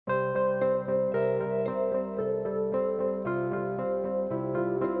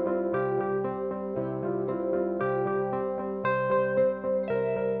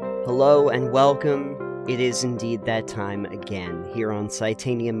Hello and welcome. It is indeed that time again, here on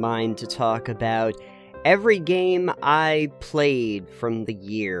Psitanium Mine to talk about every game I played from the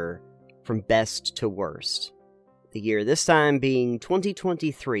year, from best to worst. The year this time being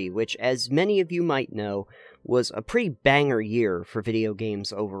 2023, which, as many of you might know, was a pretty banger year for video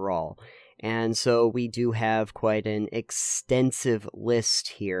games overall. And so we do have quite an extensive list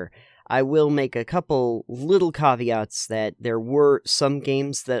here. I will make a couple little caveats that there were some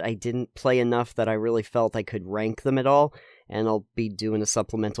games that I didn't play enough that I really felt I could rank them at all, and I'll be doing a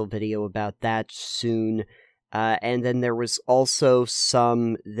supplemental video about that soon. And then there was also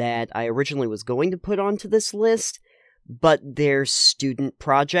some that I originally was going to put onto this list, but they're student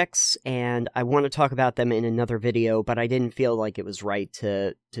projects, and I want to talk about them in another video, but I didn't feel like it was right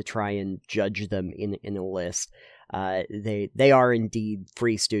to try and judge them in a list. They are indeed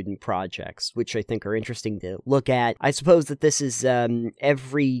free student projects, which I think are interesting to look at. I suppose that this is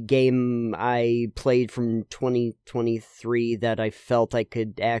every game I played from 2023 that I felt I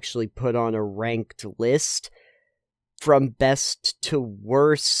could actually put on a ranked list from best to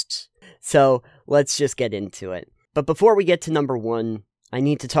worst. So let's just get into it. But before we get to number one, I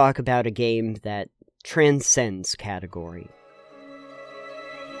need to talk about a game that transcends category.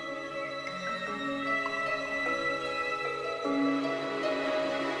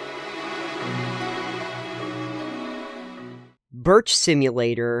 Birch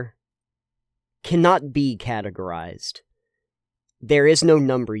Simulator cannot be categorized. There is no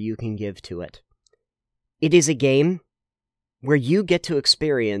number you can give to it. It is a game where you get to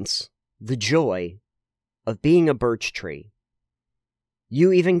experience the joy of being a birch tree.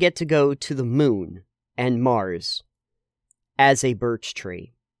 You even get to go to the moon and Mars as a birch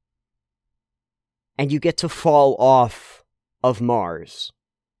tree. And you get to fall off of Mars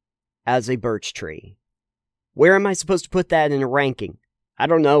as a birch tree. Where am I supposed to put that in a ranking? I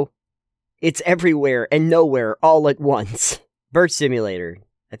don't know. It's everywhere and nowhere all at once. Birch Simulator.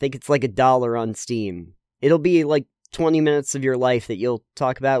 I think it's like $1 on Steam. It'll be like 20 minutes of your life that you'll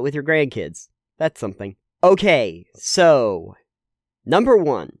talk about with your grandkids. That's something. Okay, so, number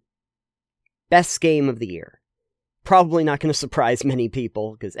one. Best game of the year. Probably not going to surprise many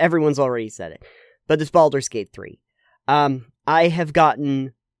people, because everyone's already said it. But it's Baldur's Gate 3. I have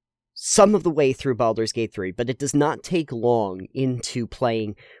gotten some of the way through Baldur's Gate 3, but it does not take long into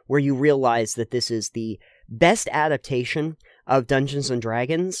playing where you realize that this is the best adaptation of Dungeons &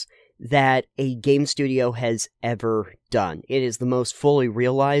 Dragons that a game studio has ever done. It is the most fully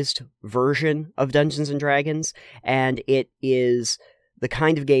realized version of Dungeons & Dragons, and it is the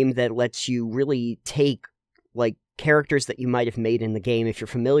kind of game that lets you really take, like, characters that you might have made in the game, if you're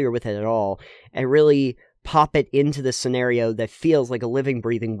familiar with it at all, and really pop it into the scenario that feels like a living,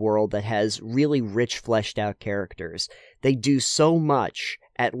 breathing world that has really rich, fleshed-out characters. They do so much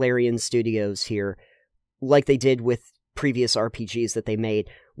at Larian Studios here, like they did with previous RPGs that they made,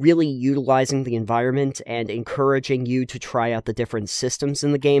 really utilizing the environment and encouraging you to try out the different systems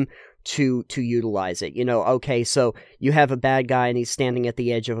in the game to utilize it. You know, okay, so you have a bad guy and he's standing at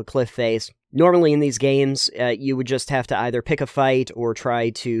the edge of a cliff face. Normally in these games, you would just have to either pick a fight or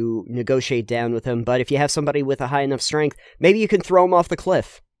try to negotiate down with him, but if you have somebody with a high enough strength, maybe you can throw him off the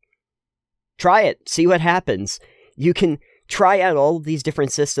cliff. Try it, see what happens. You can try out all of these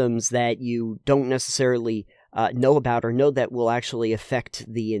different systems that you don't necessarily know about or know that will actually affect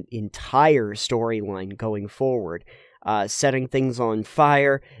the entire storyline going forward. Setting things on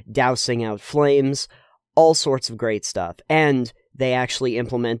fire, dousing out flames, all sorts of great stuff. And they actually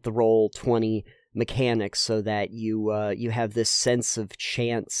implement the Roll20 mechanics so that you have this sense of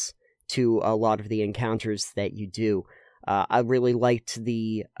chance to a lot of the encounters that you do. I really liked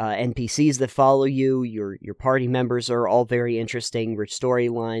the NPCs that follow you. Your party members are all very interesting, rich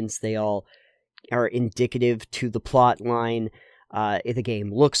storylines. They all are indicative to the plot line. The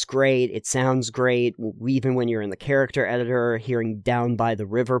game looks great, it sounds great, even when you're in the character editor, hearing Down by the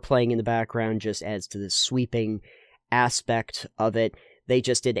River playing in the background just adds to this sweeping aspect of it. They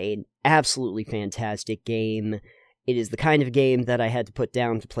just did an absolutely fantastic game. It is the kind of game that I had to put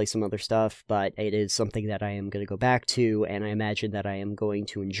down to play some other stuff, but it is something that I am going to go back to, and I imagine that I am going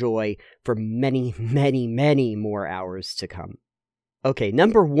to enjoy for many, many, many more hours to come. Okay,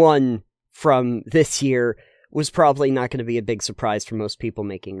 number one from this year was probably not going to be a big surprise for most people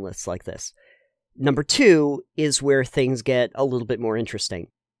making lists like this. Number two is where things get a little bit more interesting.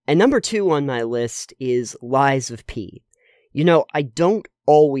 And number two on my list is Lies of P. You know, I don't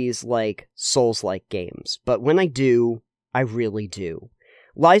always like Souls-like games, but when I do, I really do.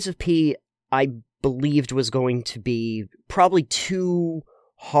 Lies of P, I believed was going to be probably too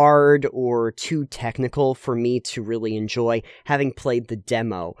hard or too technical for me to really enjoy, having played the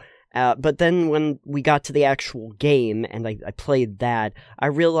demo. But then when we got to the actual game, and I played that, I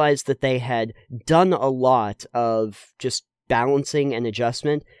realized that they had done a lot of just balancing and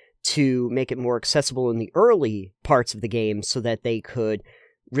adjustment to make it more accessible in the early parts of the game so that they could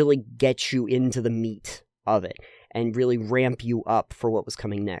really get you into the meat of it and really ramp you up for what was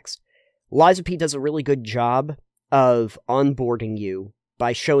coming next. Liza P does a really good job of onboarding you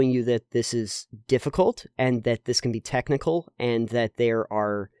by showing you that this is difficult and that this can be technical and that there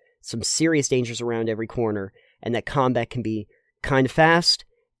are some serious dangers around every corner and that combat can be kind of fast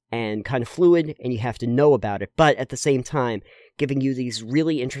and kind of fluid and you have to know about it. But at the same time, giving you these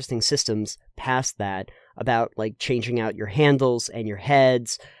really interesting systems past that about like changing out your handles and your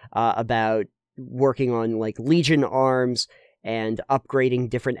heads, about working on like Legion arms and upgrading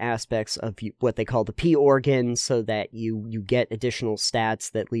different aspects of what they call the P organ so that you get additional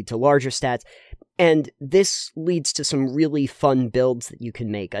stats that lead to larger stats. And this leads to some really fun builds that you can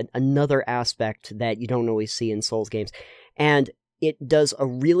make, another aspect that you don't always see in Souls games. And it does a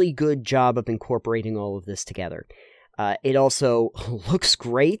really good job of incorporating all of this together. It also looks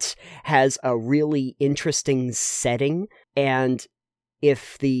great, has a really interesting setting, and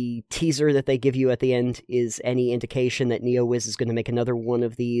if the teaser that they give you at the end is any indication that NeoWiz is going to make another one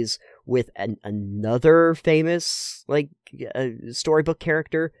of these with another famous storybook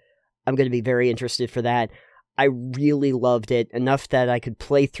character, I'm going to be very interested for that. I really loved it, enough that I could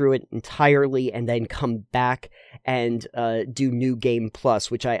play through it entirely and then come back and do New Game Plus,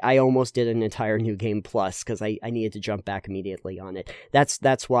 which I almost did an entire New Game Plus because I needed to jump back immediately on it.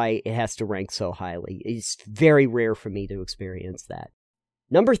 That's why it has to rank so highly. It's very rare for me to experience that.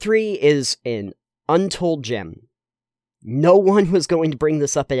 Number 3 is an untold gem. No one was going to bring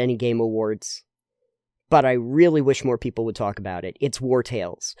this up at any Game Awards, but I really wish more people would talk about it. It's War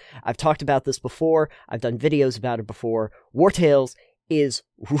Tales. I've talked about this before. I've done videos about it before. War Tales is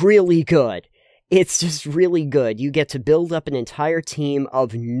really good. It's just really good. You get to build up an entire team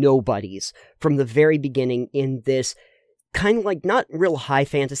of nobodies from the very beginning in this kind of like not real high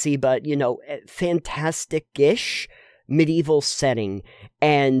fantasy, but, fantastic-ish medieval setting,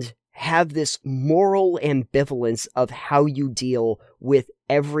 and have this moral ambivalence of how you deal with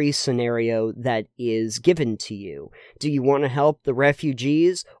every scenario that is given to you. Do you want to help the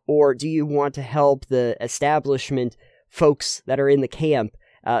refugees, or do you want to help the establishment folks that are in the camp?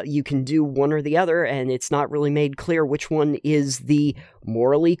 You can do one or the other, and it's not really made clear which one is the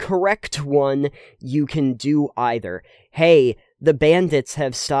morally correct one. You can do either. Hey, the bandits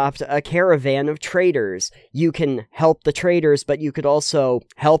have stopped a caravan of traders. You can help the traders, but you could also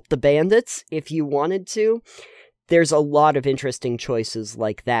help the bandits if you wanted to. There's a lot of interesting choices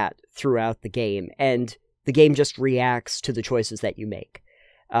like that throughout the game, and the game just reacts to the choices that you make.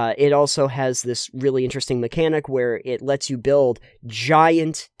 It also has this really interesting mechanic where it lets you build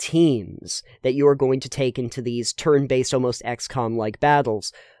giant teams that you are going to take into these turn-based, almost XCOM-like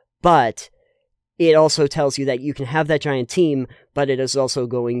battles, but it also tells you that you can have that giant team, but it is also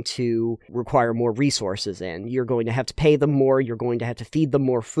going to require more resources in. You're going to have to pay them more, you're going to have to feed them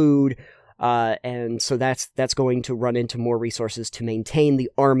more food, and so that's going to run into more resources to maintain the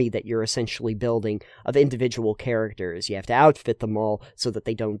army that you're essentially building of individual characters. You have to outfit them all so that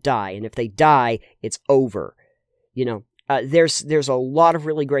they don't die, and if they die, it's over. There's a lot of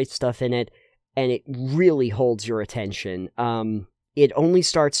really great stuff in it, and it really holds your attention. It only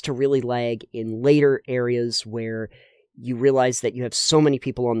starts to really lag in later areas where you realize that you have so many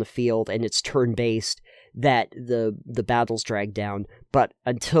people on the field and it's turn-based that the battles drag down. But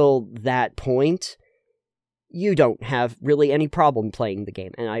until that point, you don't have really any problem playing the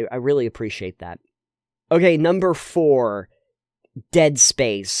game, and I really appreciate that. Okay, number 4, Dead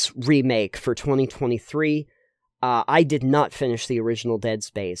Space remake for 2023. I did not finish the original Dead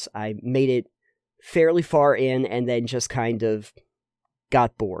Space. I made it fairly far in and then just kind of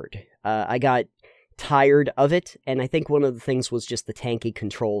got bored. I got tired of it, and I think one of the things was just the tanky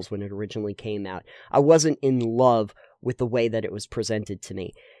controls when it originally came out. I wasn't in love with the way that it was presented to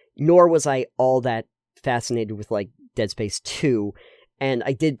me, nor was I all that fascinated with, Dead Space 2, and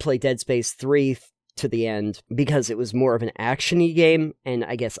I did play Dead Space 3 to the end because it was more of an action-y game, and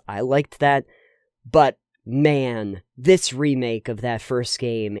I guess I liked that, but man, this remake of that first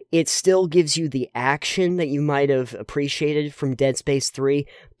game, it still gives you the action that you might have appreciated from Dead Space 3,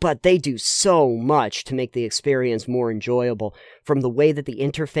 but they do so much to make the experience more enjoyable, from the way that the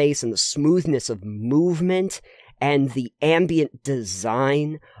interface and the smoothness of movement and the ambient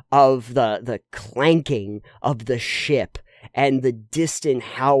design of the clanking of the ship and the distant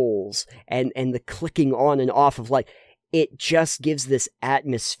howls and the clicking on and off of light. It just gives this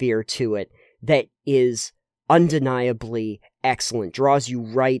atmosphere to it that is undeniably excellent. Draws you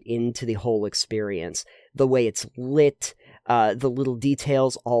right into the whole experience. The way it's lit, the little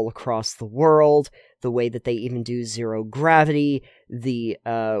details all across the world, the way that they even do zero gravity, the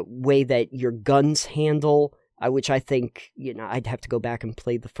way that your guns handle, which I think, I'd have to go back and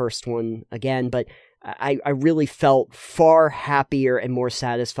play the first one again, but I really felt far happier and more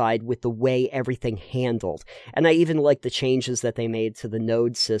satisfied with the way everything handled. And I even like the changes that they made to the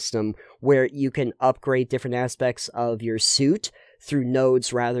node system, where you can upgrade different aspects of your suit through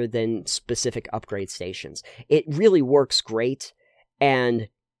nodes rather than specific upgrade stations. It really works great, and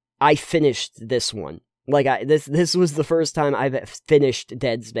I finished this one. Like, this was the first time I've finished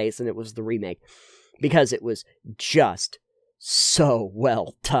Dead Space, and it was the remake, because it was just so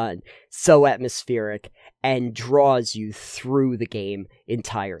well done, so atmospheric, and draws you through the game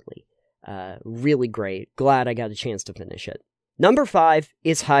entirely. Really great. Glad I got a chance to finish it. Number 5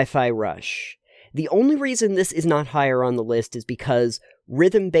 is Hi-Fi Rush. The only reason this is not higher on the list is because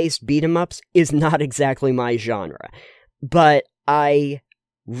rhythm-based beat-em-ups is not exactly my genre, but I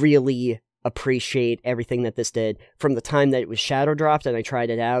really appreciate everything that this did, from the time that it was shadow dropped and I tried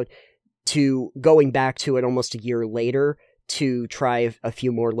it out, to going back to it almost a year later to try a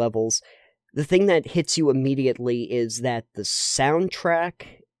few more levels. The thing that hits you immediately is that the soundtrack,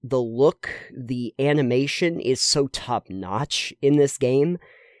 the look, the animation is so top-notch in this game.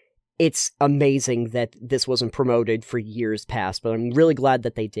 It's amazing that this wasn't promoted for years past, but I'm really glad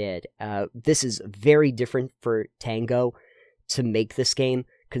that they did. This is very different for Tango to make this game,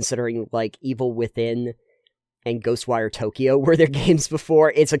 considering like Evil Within and Ghostwire Tokyo were their games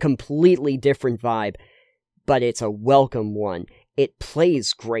before. It's a completely different vibe, but it's a welcome one. It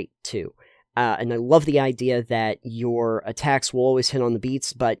plays great, too. And I love the idea that your attacks will always hit on the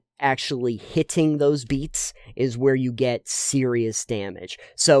beats, but actually hitting those beats is where you get serious damage.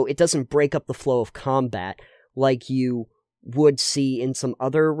 So it doesn't break up the flow of combat like you would see in some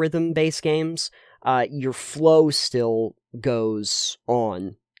other rhythm-based games. Your flow still goes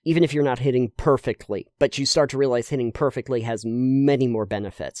on, even if you're not hitting perfectly, but you start to realize hitting perfectly has many more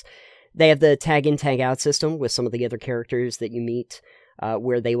benefits. They have the tag-in, tag-out system with some of the other characters that you meet,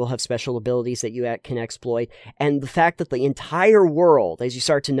 where they will have special abilities that you can exploit. And the fact that the entire world, as you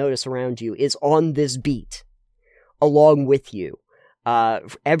start to notice around you, is on this beat, along with you.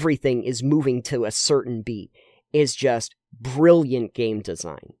 Everything is moving to a certain beat, is just brilliant game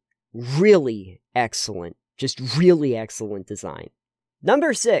design. Really excellent. Just really excellent design.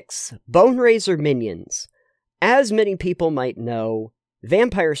 Number 6, Bone Razor Minions. As many people might know,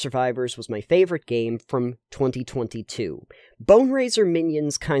 Vampire Survivors was my favorite game from 2022. Bone Razor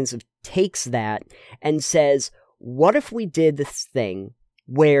Minions kinds of takes that and says, what if we did this thing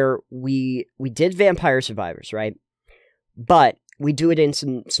where we did Vampire Survivors, right? But we do it in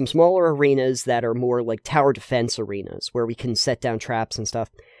some smaller arenas that are more like tower defense arenas, where we can set down traps and stuff.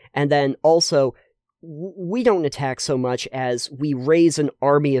 And then also, we don't attack so much as we raise an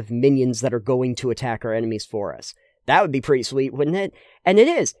army of minions that are going to attack our enemies for us. That would be pretty sweet, wouldn't it? And it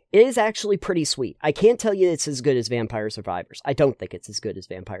is. It is actually pretty sweet. I can't tell you it's as good as Vampire Survivors. I don't think it's as good as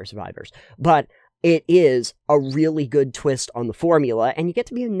Vampire Survivors. But it is a really good twist on the formula, and you get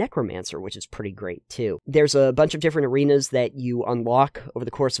to be a necromancer, which is pretty great, too. There's a bunch of different arenas that you unlock over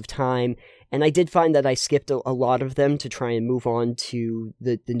the course of time, and I did find that I skipped a lot of them to try and move on to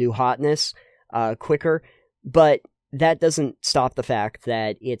the new hotness quicker, but that doesn't stop the fact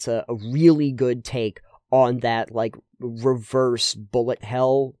that it's a really good take on that, like, reverse bullet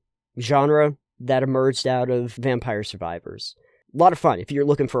hell genre that emerged out of Vampire Survivors. A lot of fun if you're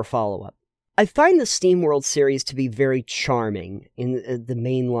looking for a follow-up. I find the SteamWorld series to be very charming in the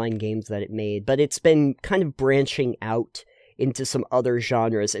mainline games that it made, but it's been kind of branching out into some other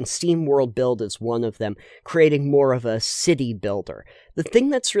genres, and SteamWorld Build is one of them, creating more of a city builder. The thing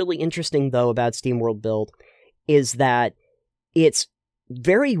that's really interesting, though, about SteamWorld Build is that it's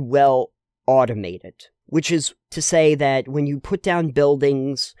very well automated, which is to say that when you put down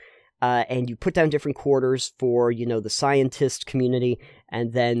buildings and you put down different quarters for, the scientist community,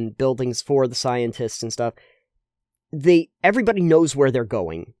 and then buildings for the scientists and stuff, everybody knows where they're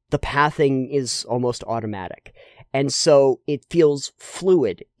going. The pathing is almost automatic. And so it feels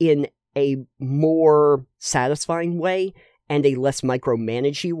fluid in a more satisfying way and a less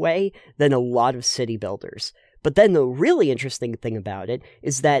micromanagey way than a lot of city builders. But then the really interesting thing about it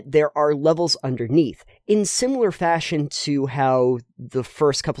is that there are levels underneath, in similar fashion to how the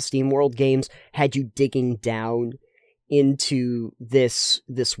first couple SteamWorld games had you digging down into this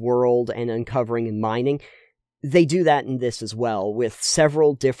world and uncovering and mining. they do that in this as well, with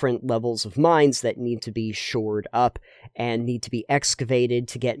several different levels of mines that need to be shored up and need to be excavated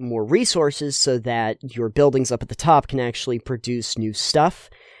to get more resources so that your buildings up at the top can actually produce new stuff.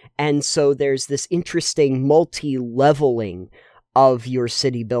 And so there's this interesting multi-leveling of your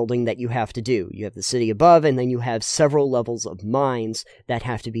city building that you have to do. You have the city above, and then you have several levels of mines that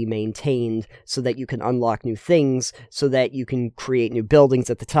have to be maintained so that you can unlock new things, so that you can create new buildings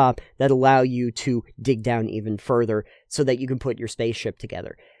at the top that allow you to dig down even further so that you can put your spaceship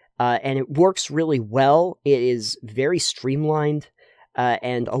together. And it works really well. It is very streamlined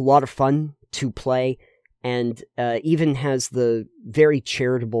and a lot of fun to play, and even has the very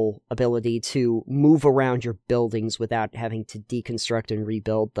charitable ability to move around your buildings without having to deconstruct and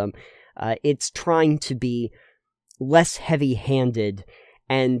rebuild them. It's trying to be less heavy-handed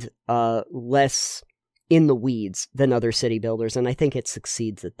and less in the weeds than other city builders, and I think it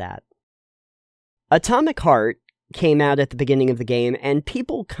succeeds at that. Atomic Heart came out at the beginning of the game, and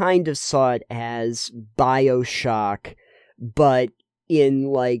people kind of saw it as BioShock, but in,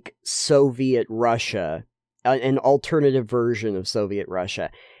 like, Soviet Russia, an alternative version of Soviet Russia.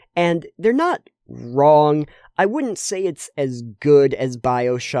 And they're not wrong. I wouldn't say it's as good as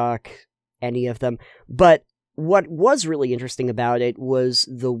BioShock, any of them, but what was really interesting about it was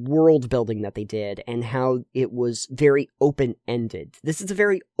the world building that they did and how it was very open-ended. This is a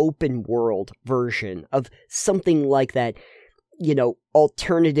very open world version of something like that, you know,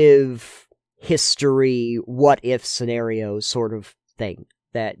 alternative history, what-if scenario sort of thing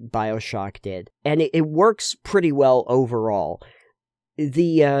that BioShock did. And it works pretty well overall.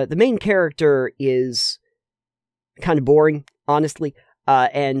 The main character is kind of boring, honestly,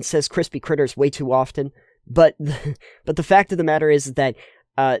 and says crispy critters way too often. But the fact of the matter is that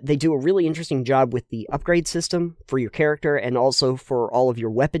they do a really interesting job with the upgrade system for your character and also for all of your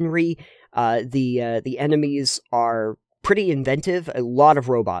weaponry. The enemies are pretty inventive. A lot of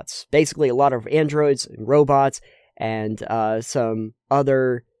robots. Basically, a lot of androids and robots, and some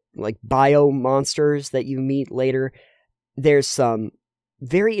other, like, bio monsters that you meet later. There's some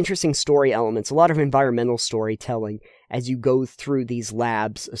very interesting story elements, a lot of environmental storytelling as you go through these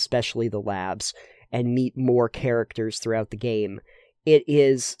labs, especially the labs, and meet more characters throughout the game. It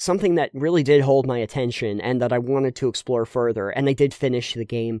is something that really did hold my attention and that I wanted to explore further, and I did finish the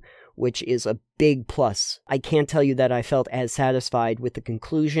game, which is a big plus. I can't tell you that I felt as satisfied with the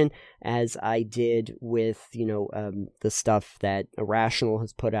conclusion as I did with, the stuff that Irrational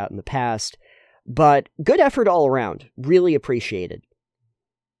has put out in the past, but good effort all around. Really appreciated.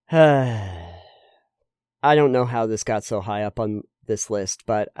 I don't know how this got so high up on this list,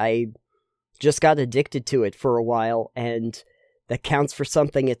 but I just got addicted to it for a while, and that counts for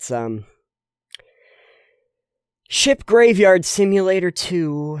something. It's, Ship Graveyard Simulator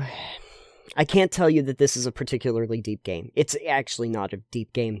 2. I can't tell you that this is a particularly deep game. It's actually not a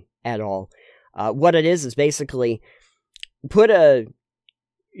deep game at all. What it is basically put a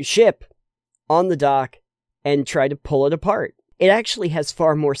ship on the dock and try to pull it apart. It actually has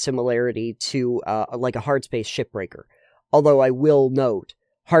far more similarity to like a Hardspace Shipbreaker. Although I will note,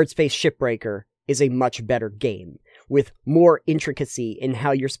 Hardspace Shipbreaker is a much better game with more intricacy in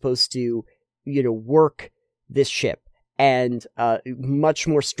how you're supposed to, work this ship, and much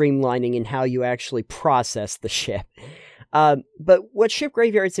more streamlining in how you actually process the ship. But what Ship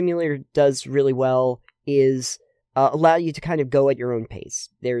Graveyard Simulator does really well is allow you to kind of go at your own pace.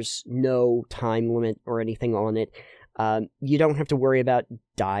 There's no time limit or anything on it. You don't have to worry about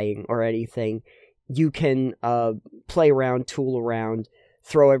dying or anything. You can play around, tool around,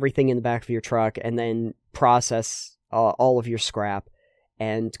 throw everything in the back of your truck, and then process all of your scrap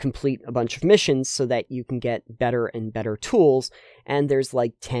and complete a bunch of missions so that you can get better and better tools. And there's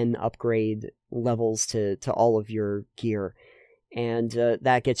like 10 upgrade levels to all of your gear. And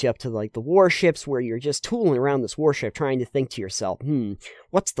that gets you up to like the warships, where you're just tooling around this warship trying to think to yourself,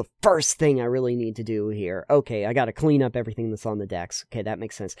 what's the first thing I really need to do here? Okay, I gotta clean up everything that's on the decks. Okay, that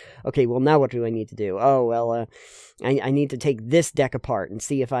makes sense. Okay, well, now what do I need to do? Oh, well, I need to take this deck apart and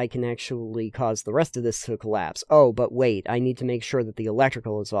see if I can actually cause the rest of this to collapse. Oh, but wait, I need to make sure that the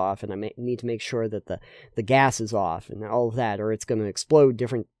electrical is off, and I need to make sure that the gas is off, and all of that, or it's gonna explode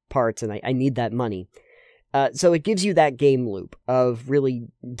different parts, and I need that money. So it gives you that game loop of really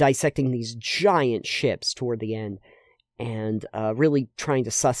dissecting these giant ships toward the end and really trying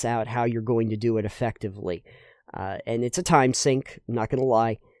to suss out how you're going to do it effectively. And it's a time sink, I'm not going to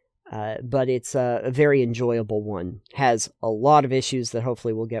lie, but it's a very enjoyable one. Has a lot of issues that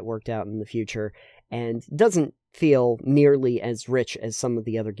hopefully will get worked out in the future, and doesn't feel nearly as rich as some of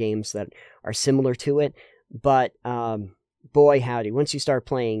the other games that are similar to it, but boy howdy, once you start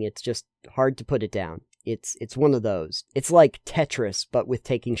playing, it's just hard to put it down. It's one of those. It's like Tetris, but with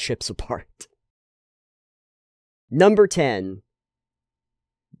taking ships apart. Number 10.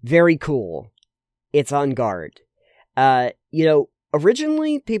 Very cool. It's On Guard.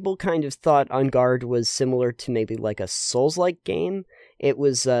 Originally, people kind of thought On Guard was similar to maybe like a Souls-like game. It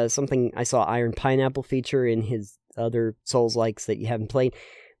was something I saw Iron Pineapple feature in his other Souls-likes that you haven't played.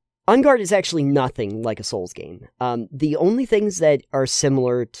 On Guard is actually nothing like a Souls game. The only things that are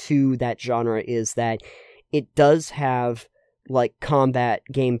similar to that genre is that it does have like combat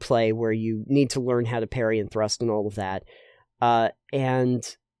gameplay where you need to learn how to parry and thrust and all of that.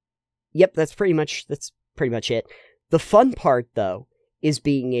 And yep, that's pretty much it. The fun part, though, is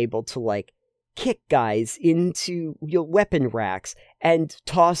being able to, like, kick guys into weapon racks and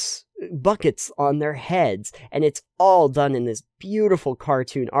toss buckets on their heads. And it's all done in this beautiful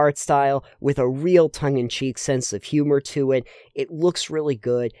cartoon art style with a real tongue-in-cheek sense of humor to it. It looks really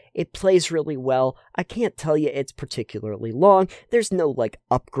good. It plays really well. I can't tell you it's particularly long. There's no, like,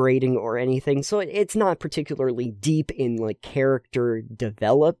 upgrading or anything, so it's not particularly deep in, like, character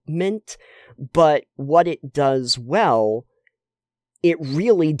development. But what it does well, it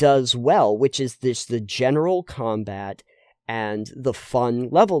really does well, which is the general combat and the fun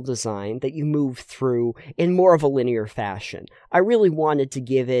level design that you move through in more of a linear fashion. I really wanted to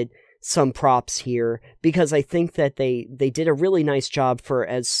give it some props here because I think that they did a really nice job for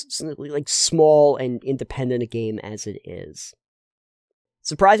as like small and independent a game as it is.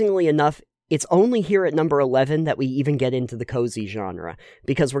 Surprisingly enough, it's only here at number 11 that we even get into the cozy genre,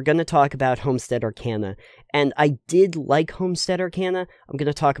 because we're going to talk about Homestead Arcana, and I did like Homestead Arcana. I'm going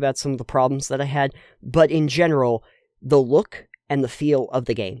to talk about some of the problems that I had, but in general, the look and the feel of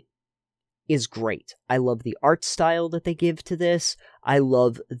the game is great. I love the art style that they give to this. I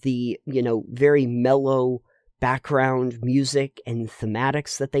love the, very mellow background music and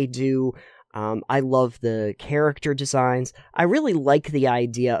thematics that they do. I love the character designs. I really like the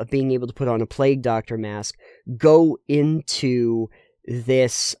idea of being able to put on a Plague Doctor mask, go into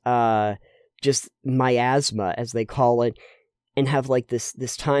this, just miasma, as they call it, and have like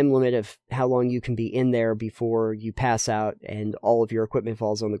this time limit of how long you can be in there before you pass out and all of your equipment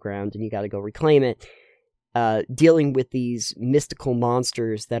falls on the ground and you gotta go reclaim it. Dealing with these mystical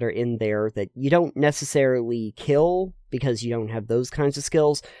monsters that are in there that you don't necessarily kill because you don't have those kinds of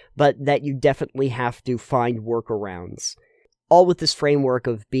skills, but that you definitely have to find workarounds. All with this framework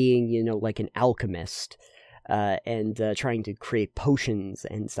of being, like an alchemist, and trying to create potions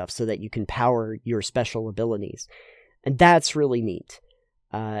and stuff so that you can power your special abilities. And that's really neat.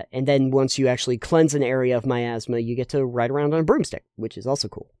 And then once you actually cleanse an area of miasma, you get to ride around on a broomstick, which is also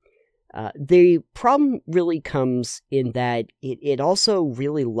cool. The problem really comes in that it also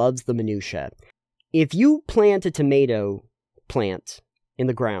really loves the minutia. If you plant a tomato plant in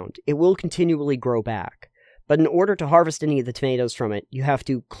the ground, it will continually grow back. But in order to harvest any of the tomatoes from it, you have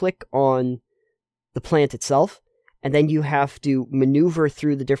to click on the plant itself, and then you have to maneuver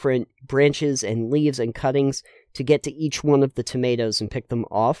through the different branches and leaves and cuttings to get to each one of the tomatoes and pick them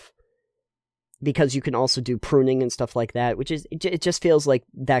off. Because you can also do pruning and stuff like that, which is, it just feels like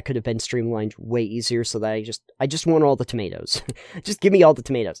that could have been streamlined way easier, so that I just want all the tomatoes. Just give me all the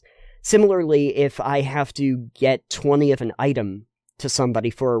tomatoes. Similarly, if I have to get 20 of an item to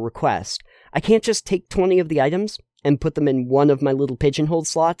somebody for a request, I can't just take 20 of the items and put them in one of my little pigeonhole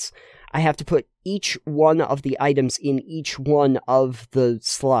slots. I have to put each one of the items in each one of the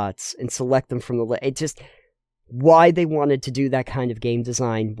slots and select them from the list. It just, why they wanted to do that kind of game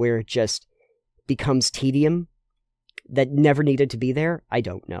design where it just becomes tedium that never needed to be there, I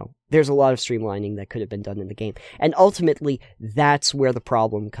don't know. There's a lot of streamlining that could have been done in the game. And ultimately, that's where the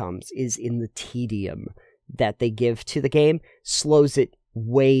problem comes, is in the tedium that they give to the game, slows it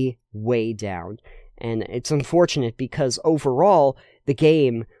way, way down. And it's unfortunate because overall, the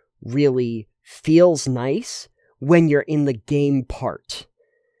game really feels nice when you're in the game part,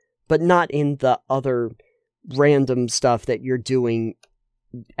 but not in the other random stuff that you're doing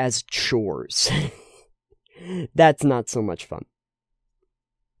as chores. That's not so much fun.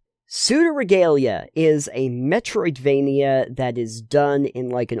 Pseudo Regalia is a Metroidvania that is done in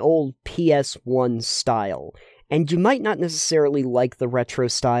like an old PS1 style. And you might not necessarily like the retro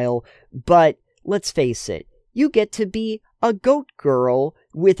style, but let's face it, you get to be a goat girl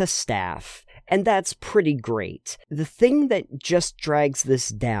with a staff, and that's pretty great. The thing that just drags this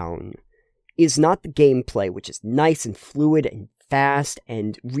down is not the gameplay, which is nice and fluid and fast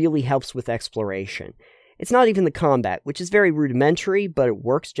and really helps with exploration. It's not even the combat, which is very rudimentary, but it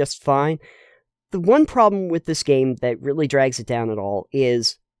works just fine. The one problem with this game that really drags it down at all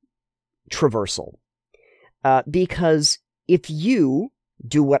is traversal. Because if you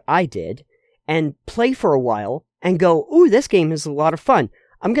do what I did, and play for a while and go, ooh, this game is a lot of fun.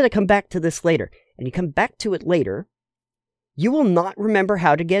 I'm going to come back to this later. And you come back to it later, you will not remember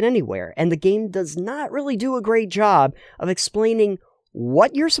how to get anywhere. And the game does not really do a great job of explaining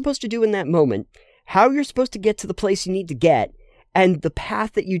what you're supposed to do in that moment, how you're supposed to get to the place you need to get, and the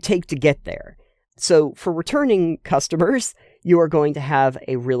path that you take to get there. So for returning customers, you are going to have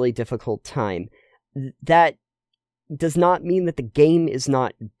a really difficult time. That does not mean that the game is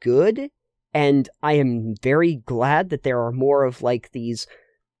not good, and I am very glad that there are more of like these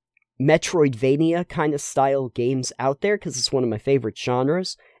Metroidvania kind of style games out there, because it's one of my favorite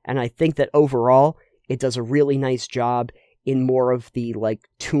genres, and I think that overall it does a really nice job in more of the like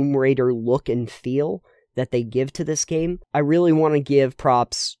Tomb Raider look and feel that they give to this game. I really want to give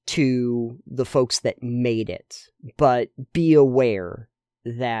props to the folks that made it, but be aware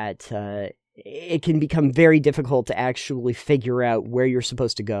that it can become very difficult to actually figure out where you're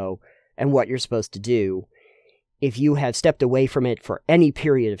supposed to go and what you're supposed to do if you have stepped away from it for any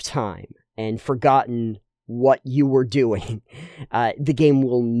period of time and forgotten what you were doing. The game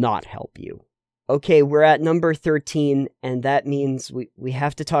will not help you. Okay, we're at number 13, and that means we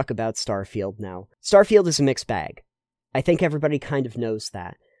have to talk about Starfield now. Starfield is a mixed bag. I think everybody kind of knows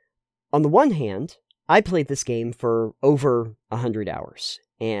that. On the one hand, I played this game for over 100 hours,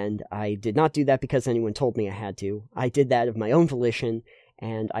 and I did not do that because anyone told me I had to. I did that of my own volition,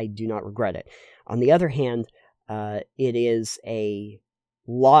 and I do not regret it. On the other hand, it is a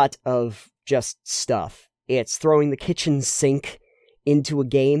lot of just stuff. It's throwing the kitchen sink into a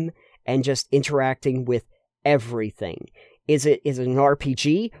game and just interacting with everything. Is it an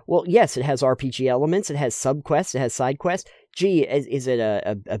RPG? Well, yes, it has RPG elements, it has subquests, it has side quests. Gee, is it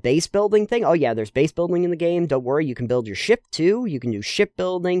a base building thing? Oh yeah, there's base building in the game, don't worry, you can build your ship too, you can do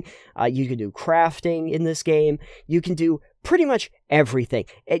shipbuilding, you can do crafting in this game, you can do pretty much everything.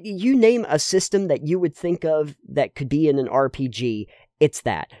 You name a system that you would think of that could be in an RPG, it's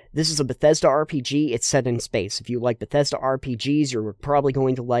that. This is a Bethesda RPG, it's set in space. If you like Bethesda RPGs, you're probably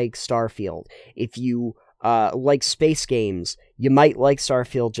going to like Starfield. If you like space games, you might like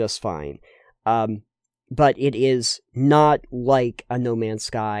Starfield just fine. But it is not like a No Man's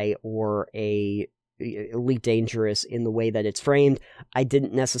Sky or a Elite Dangerous in the way that it's framed. I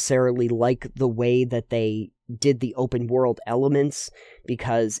didn't necessarily like the way that they did the open world elements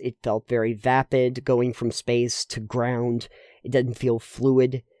because it felt very vapid going from space to ground. It doesn't feel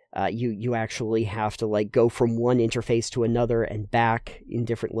fluid. You actually have to like go from one interface to another and back in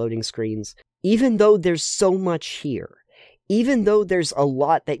different loading screens. Even though there's so much here, even though there's a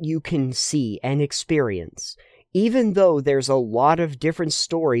lot that you can see and experience, even though there's a lot of different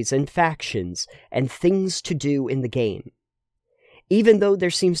stories and factions and things to do in the game, even though there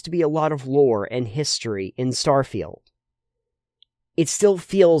seems to be a lot of lore and history in Starfield, it still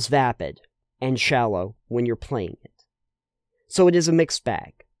feels vapid and shallow when you're playing it. So it is a mixed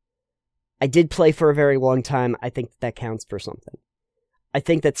bag. I did play for a very long time. I think that counts for something. I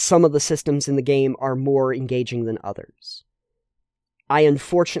think that some of the systems in the game are more engaging than others. I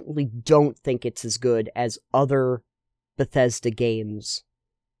unfortunately don't think it's as good as other Bethesda games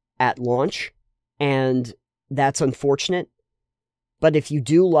at launch, and that's unfortunate. But if you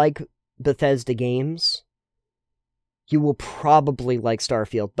do like Bethesda games, you will probably like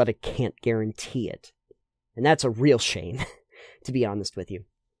Starfield, but I can't guarantee it. And that's a real shame, to be honest with you.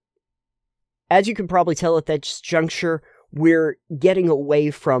 As you can probably tell at that juncture, we're getting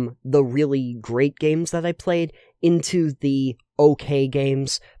away from the really great games that I played into the okay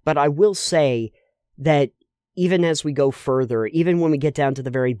games, but I will say that even as we go further, even when we get down to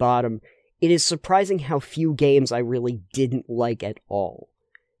the very bottom, it is surprising how few games I really didn't like at all.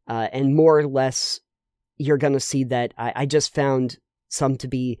 And more or less, you're going to see that I just found some to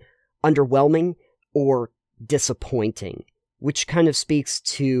be underwhelming or disappointing, which kind of speaks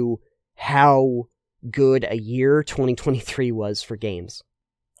to how good a year 2023 was for games.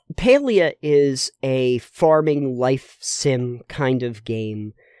 Palia is a farming life sim kind of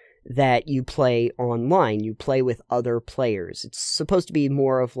game that you play online. You play with other players. It's supposed to be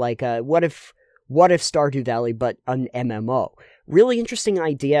more of like a what if Stardew Valley, but an MMO. Really interesting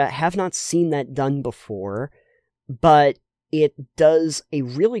idea. Have not seen that done before, but it does a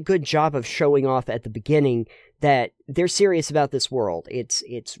really good job of showing off at the beginning that they're serious about this world. It's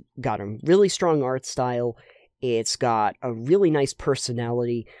got a really strong art style. It's got a really nice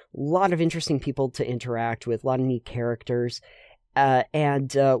personality, a lot of interesting people to interact with, a lot of neat characters,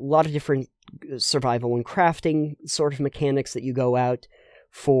 and a lot of different survival and crafting sort of mechanics that you go out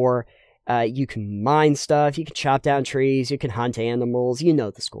for. You can mine stuff, you can chop down trees, you can hunt animals, you know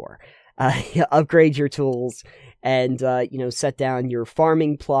the score. Upgrade your tools, and set down your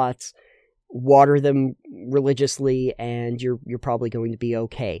farming plots. water them religiously, and you're probably going to be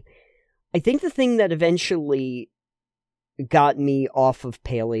okay. I think the thing that eventually got me off of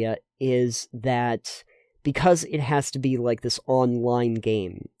Palia is that because it has to be like this online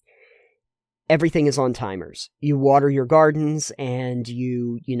game, everything is on timers. You water your gardens, and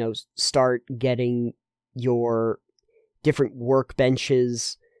you start getting your different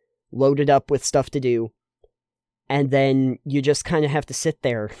workbenches loaded up with stuff to do. And then you just kind of have to sit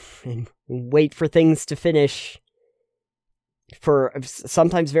there and wait for things to finish for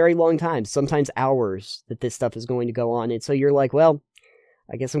sometimes very long times, sometimes hours that this stuff is going to go on. And so you're like, well,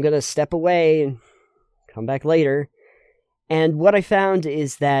 I guess I'm going to step away and come back later. And what I found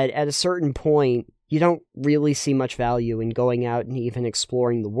is that at a certain point, you don't really see much value in going out and even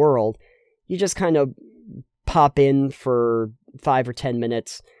exploring the world. You just kind of pop in for 5 or 10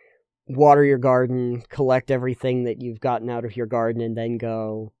 minutes, water your garden, collect everything that you've gotten out of your garden, and then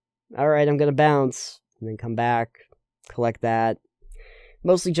go, all right, I'm going to bounce, and then come back, collect that,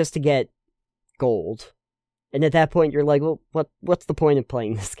 mostly just to get gold. And at that point, you're like, well, what's the point of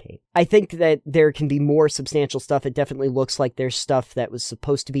playing this game? I think that there can be more substantial stuff. It definitely looks like there's stuff that was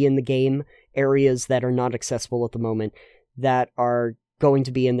supposed to be in the game, areas that are not accessible at the moment, that are going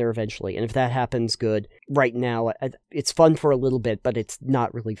to be in there eventually. And if that happens, good. Right now, it's fun for a little bit, but it's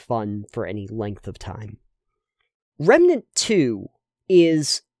not really fun for any length of time. Remnant 2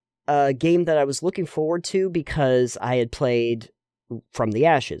 is a game that I was looking forward to because I had played From the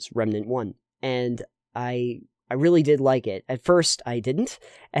Ashes, Remnant 1, and I really did like it. At first, I didn't,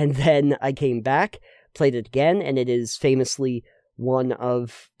 and then I came back, played it again, and it is famously one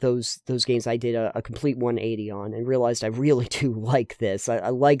of those games I did a complete 180 on, and realized I really do like this. I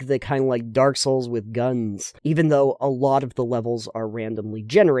like the kind of like Dark Souls with guns, even though a lot of the levels are randomly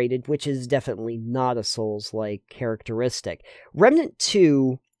generated, which is definitely not a Souls-like characteristic. Remnant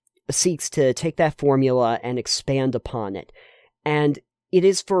 2 seeks to take that formula and expand upon it, and it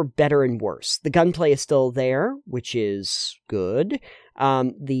is for better and worse. The gunplay is still there, which is good.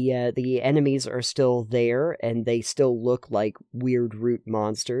 The enemies are still there, and they still look like weird root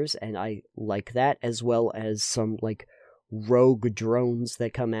monsters, and I like that, as well as some, like, rogue drones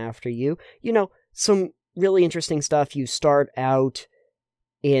that come after you. You know, some really interesting stuff. You start out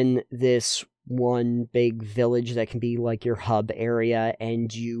in this one big village that can be, like, your hub area,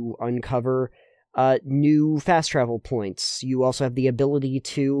 and you uncover new fast travel points. You also have the ability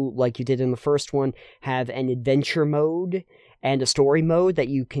to, like you did in the first one, have an adventure mode and a story mode that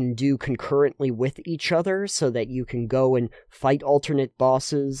you can do concurrently with each other, so that you can go and fight alternate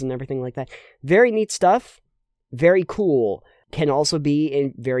bosses and everything like that. Very neat stuff. Very cool. Can also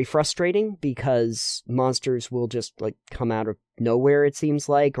be very frustrating, because monsters will just, like, come out of nowhere, it seems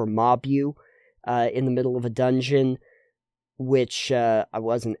like, or mob you in the middle of a dungeon, which I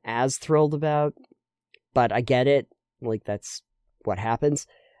wasn't as thrilled about, but I get it. Like, that's what happens.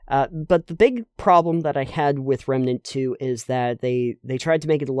 But the big problem that I had with Remnant 2 is that they tried to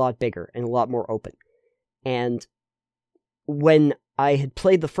make it a lot bigger and a lot more open. And when I had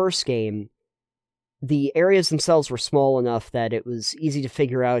played the first game, the areas themselves were small enough that it was easy to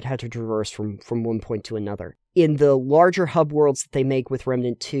figure out how to traverse from one point to another. In the larger hub worlds that they make with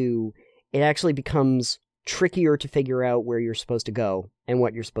Remnant 2, it actually becomes trickier to figure out where you're supposed to go and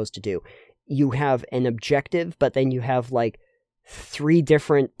what you're supposed to do. You have an objective, but then you have, like, 3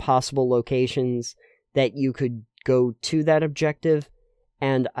 different possible locations that you could go to that objective,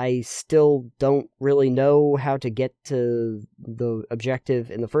 and I still don't really know how to get to the objective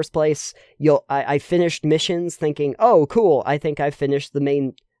in the first place. I finished missions thinking, oh, cool, I think I finished the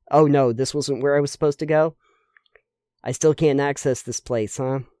main... Oh no, this wasn't where I was supposed to go? I still can't access this place,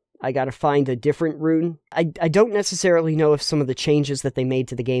 huh? I gotta find a different rune. I don't necessarily know if some of the changes that they made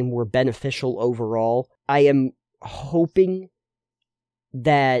to the game were beneficial overall. I am hoping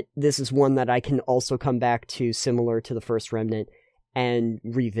that this is one that I can also come back to, similar to the first Remnant, and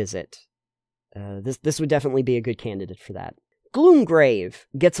revisit. This would definitely be a good candidate for that. Gloomgrave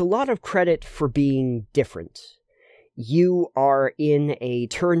gets a lot of credit for being different. You are in a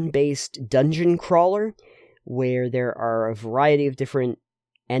turn-based dungeon crawler, where there are a variety of different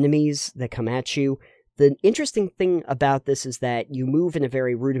enemies that come at you. The interesting thing about this is that you move in a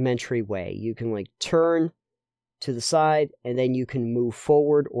very rudimentary way. You can, like, turn to the side, and then you can move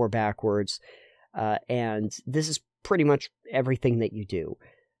forward or backwards, and this is pretty much everything that you do.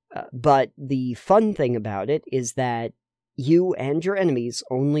 But the fun thing about it is that you and your enemies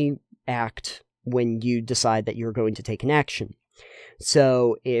only act when you decide that you're going to take an action.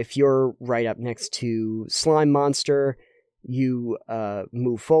 So if you're right up next to Slime Monster, you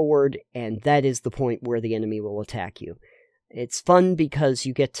move forward, and that is the point where the enemy will attack you. It's fun because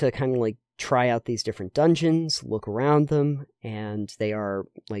you get to kind of, like, try out these different dungeons, look around them, and they are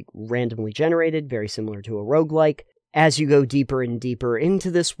like randomly generated, very similar to a roguelike. As you go deeper and deeper into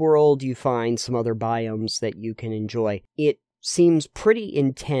this world, you find some other biomes that you can enjoy. It seems pretty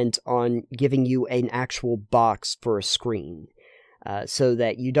intent on giving you an actual box for a screen, so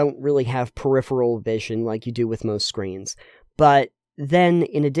that you don't really have peripheral vision like you do with most screens. But then,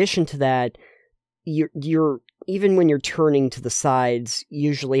 in addition to that, you're even when you're turning to the sides,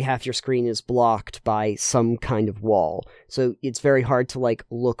 usually half your screen is blocked by some kind of wall. So it's very hard to, like,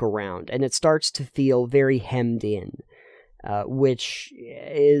 look around. And it starts to feel very hemmed in, which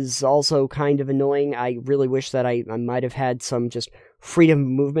is also kind of annoying. I really wish that I might have had some just freedom of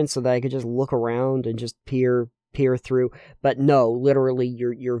movement so that I could just look around and just peer through. But no, literally,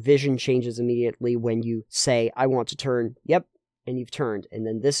 your vision changes immediately when you say, I want to turn. Yep, and you've turned. And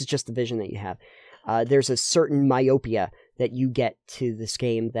then this is just the vision that you have. There's a certain myopia that you get to this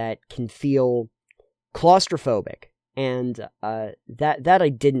game that can feel claustrophobic, and that I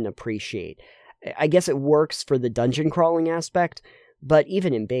didn't appreciate. I guess it works for the dungeon crawling aspect, but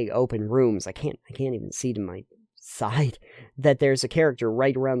even in big open rooms, I can't even see to my side that there's a character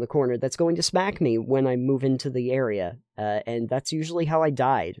right around the corner that's going to smack me when I move into the area, and that's usually how I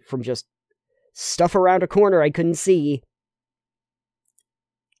died, from just stuff around a corner I couldn't see.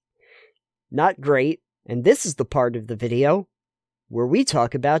 Not great, and this is the part of the video where we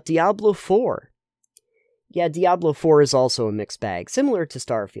talk about Diablo 4. Yeah, Diablo 4 is also a mixed bag, similar to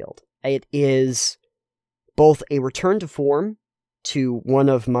Starfield. It is both a return to form to one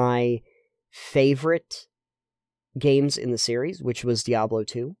of my favorite games in the series, which was Diablo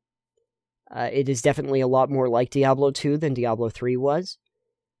 2. It is definitely a lot more like Diablo 2 than Diablo 3 was.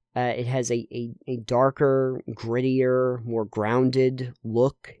 It has a darker, grittier, more grounded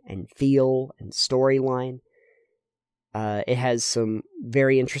look and feel and storyline. It has some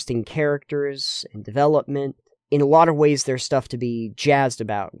very interesting characters and development. In a lot of ways, there's stuff to be jazzed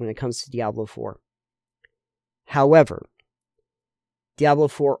about when it comes to Diablo 4. However, Diablo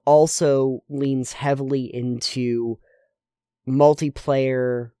 4 also leans heavily into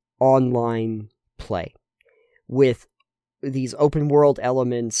multiplayer online play, with these open world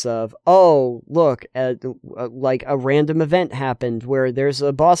elements of, oh, look, like a random event happened where there's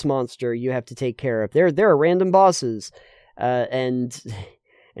a boss monster you have to take care of. There are random bosses, and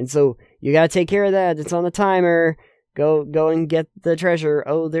so you gotta take care of that. It's on a timer. Go and get the treasure.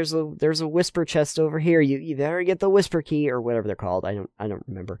 Oh, there's a whisper chest over here. You better get the whisper key, or whatever they're called. I don't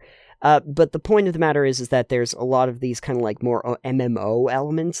remember. But the point of the matter is that there's a lot of these kind of like more MMO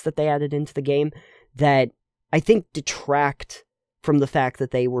elements that they added into the game that I think detract from the fact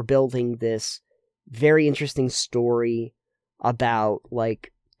that they were building this very interesting story about,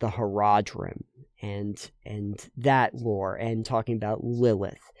 like, the Haradrim and that lore, and talking about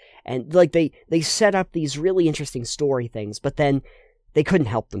Lilith. And, like, they set up these really interesting story things, but then they couldn't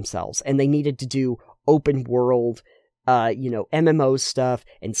help themselves, and they needed to do open world, MMO stuff,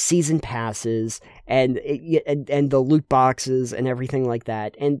 and season passes, and the loot boxes, and everything like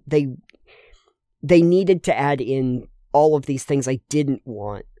that. And they needed to add in all of these things I didn't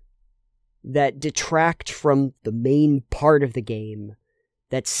want, that detract from the main part of the game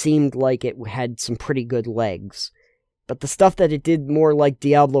that seemed like it had some pretty good legs. But the stuff that it did more like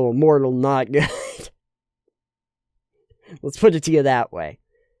Diablo Immortal, not good. Let's put it to you that way.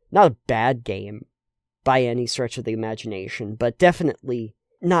 Not a bad game by any stretch of the imagination, but definitely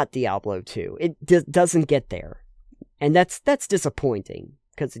not Diablo 2. It doesn't get there. And that's disappointing,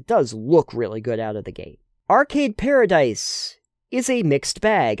 because it does look really good out of the gate. Arcade Paradise is a mixed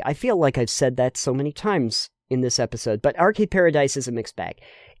bag. I feel like I've said that so many times in this episode, but Arcade Paradise is a mixed bag.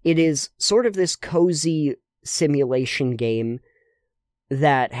 It is sort of this cozy simulation game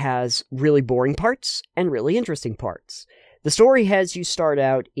that has really boring parts and really interesting parts. The story has you start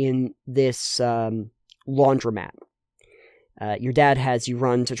out in this laundromat. Your dad has you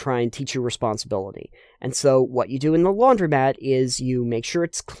run to try and teach you responsibility. And so what you do in the laundromat is you make sure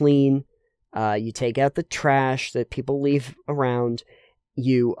it's clean, you take out the trash that people leave around,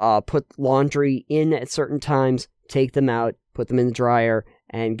 you put laundry in at certain times, take them out, put them in the dryer,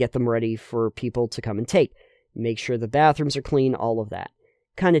 and get them ready for people to come and take. Make sure the bathrooms are clean, all of that.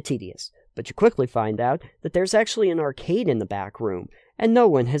 Kind of tedious. But you quickly find out that there's actually an arcade in the back room, and no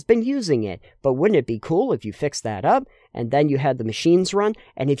one has been using it. But wouldn't it be cool if you fixed that up, and then you had the machines run,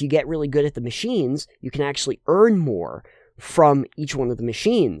 and if you get really good at the machines, you can actually earn more from each one of the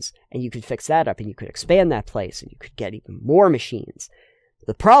machines, and you could fix that up, and you could expand that place, and you could get even more machines.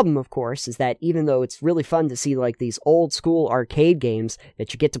 The problem, of course, is that even though it's really fun to see, like, these old-school arcade games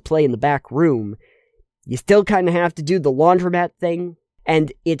that you get to play in the back room, you still kind of have to do the laundromat thing,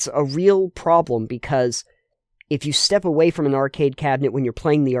 And it's a real problem because if you step away from an arcade cabinet when you're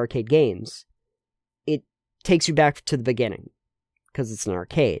playing the arcade games, it takes you back to the beginning because it's an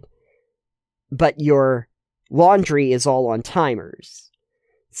arcade. But your laundry is all on timers.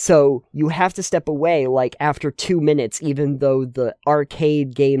 So you have to step away like after 2 minutes, even though the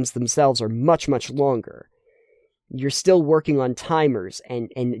arcade games themselves are much, much longer. You're still working on timers and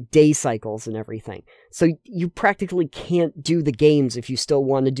day cycles and everything. So you practically can't do the games if you still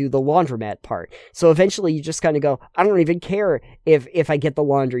want to do the laundromat part. So eventually you just kind of go, I don't even care if I get the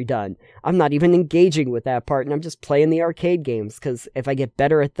laundry done. I'm not even engaging with that part, and I'm just playing the arcade games, because if I get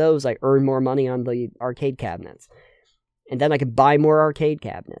better at those, I earn more money on the arcade cabinets. And then I can buy more arcade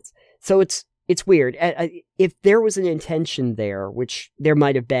cabinets. So it's weird. If there was an intention there, which there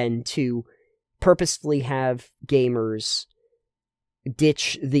might have been, to purposefully have gamers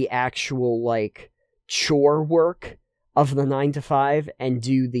ditch the actual, like, chore work of the 9 to 5 and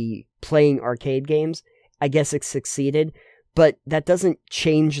do the playing arcade games, I guess it succeeded. But that doesn't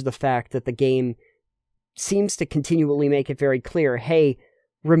change the fact that the game seems to continually make it very clear, hey,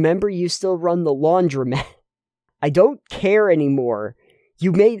 remember you still run the laundromat. I don't care anymore.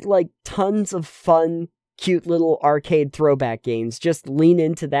 You made, like, tons of fun, cute little arcade throwback games. Just lean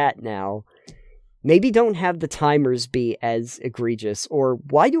into that now. Maybe don't have the timers be as egregious, or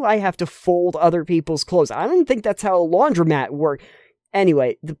why do I have to fold other people's clothes? I don't think that's how a laundromat works.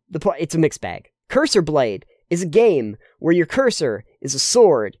 Anyway, it's a mixed bag. Cursor Blade is a game where your cursor is a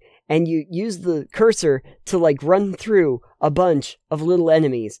sword, and you use the cursor to, like, run through a bunch of little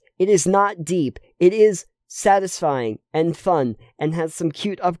enemies. It is not deep. It is satisfying and fun, and has some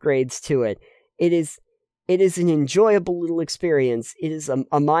cute upgrades to it. It is an enjoyable little experience. It is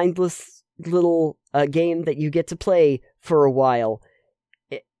a mindless little game that you get to play for a while.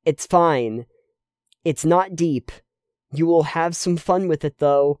 It's fine. It's not deep. You will have some fun with it,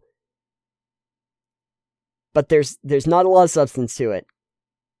 though. But there's not a lot of substance to it.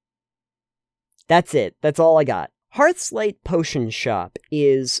 That's it. That's all I got. Hearthlight Potion Shop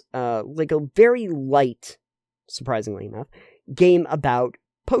is like a very light, surprisingly enough, game about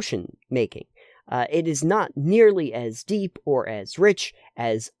potion making. It is not nearly as deep or as rich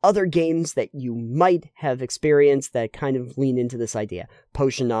as other games that you might have experienced that kind of lean into this idea.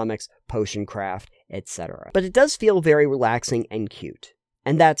 Potionomics, potion craft, etc. But it does feel very relaxing and cute.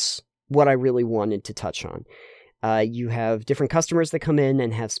 And that's what I really wanted to touch on. You have different customers that come in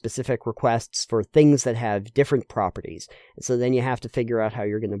and have specific requests for things that have different properties. And so then you have to figure out how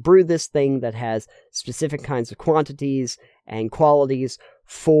you're going to brew this thing that has specific kinds of quantities and qualities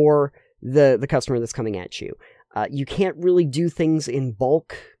for the customer that's coming at you. You can't really do things in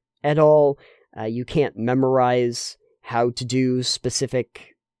bulk at all. You can't memorize how to do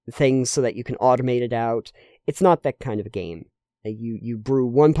specific things so that you can automate it out. It's not that kind of a game. You brew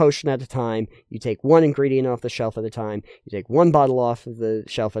one potion at a time, you take one ingredient off the shelf at a time, you take one bottle off of the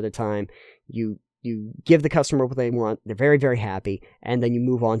shelf at a time, you give the customer what they want, they're very, very happy, and then you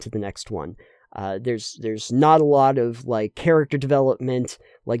move on to the next one. There's not a lot of, like, character development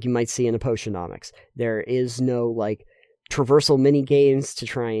like you might see in a Potionomics. There is no, like, traversal mini games to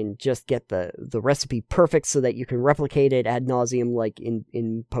try and just get the recipe perfect so that you can replicate it ad nauseum like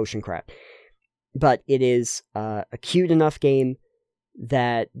in Potioncraft. But it is a cute enough game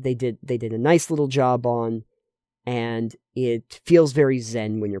that they did a nice little job on, and it feels very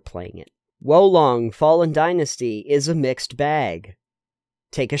zen when you're playing it. Wolong Fallen Dynasty is a mixed bag.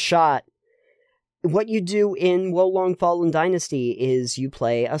 Take a shot. What you do in Wolong Fallen Dynasty is you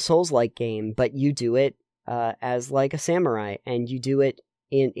play a Souls-like game, but you do it as, like, a samurai, and you do it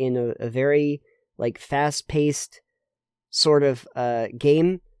in a very, like, fast-paced sort of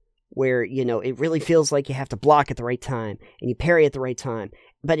game where, you know, it really feels like you have to block at the right time, and you parry at the right time,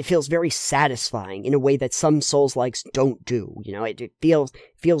 but it feels very satisfying in a way that some Souls-likes don't do. You know, it feels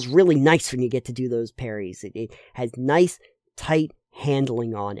really nice when you get to do those parries. It has nice, tight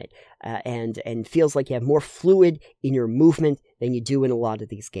handling on it, and feels like you have more fluid in your movement than you do in a lot of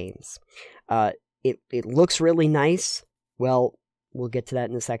these games. It looks really nice. Well, we'll get to that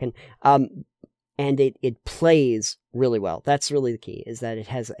in a second. And it plays really well. That's really the key, is that it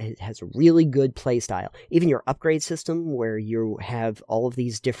has a really good play style. Even your upgrade system, where you have all of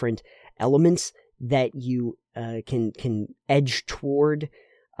these different elements that you can edge toward,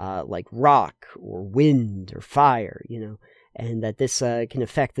 like rock or wind or fire, you know, and that this can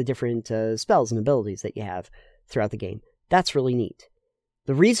affect the different spells and abilities that you have throughout the game. That's really neat.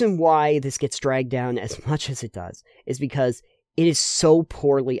 The reason why this gets dragged down as much as it does is because it is so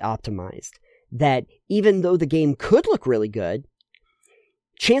poorly optimized that even though the game could look really good,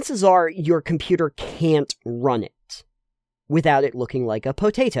 chances are your computer can't run it without it looking like a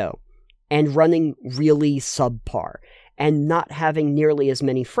potato, and running really subpar, and not having nearly as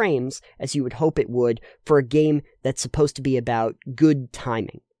many frames as you would hope it would for a game that's supposed to be about good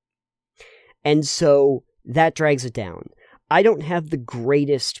timing. And so that drags it down. I don't have the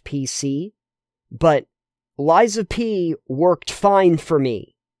greatest PC, but Liza P worked fine for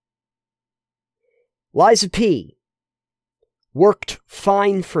me. Liza P worked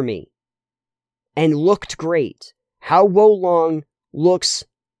fine for me and looked great. How Wolong looks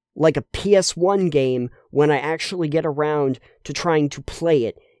like a PS1 game when I actually get around to trying to play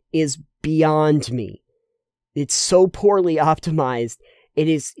it is beyond me. It's so poorly optimized. It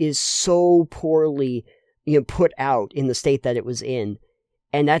is so poorly, put out in the state that it was in.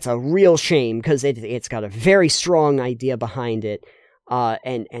 And that's a real shame, because it's got a very strong idea behind it,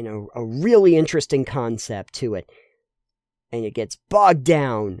 and a really interesting concept to it. And it gets bogged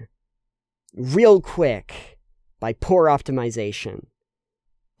down real quick by poor optimization,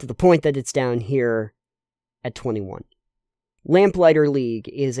 to the point that it's down here at 21. Lamplighter League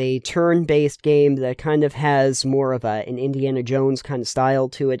is a turn-based game that kind of has more of an Indiana Jones kind of style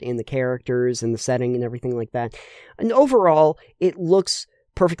to it in the characters and the setting and everything like that. And overall, it looks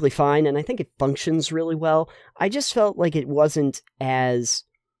perfectly fine, and I think it functions really well. I just felt like it wasn't as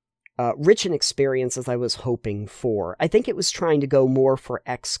rich an experience as I was hoping for. I think it was trying to go more for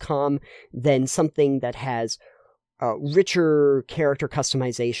XCOM than something that has richer character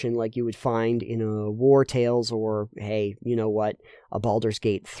customization like you would find in a War Tales or, hey, you know what, a Baldur's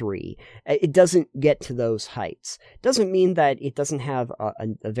Gate 3. It doesn't get to those heights. Doesn't mean that it doesn't have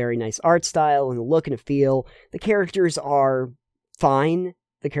a very nice art style and a look and a feel. The characters are fine.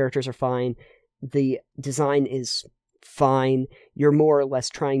 The design is fine. You're more or less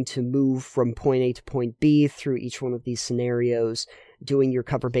trying to move from point A to point B through each one of these scenarios, doing your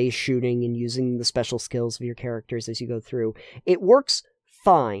cover-based shooting and using the special skills of your characters as you go through. It works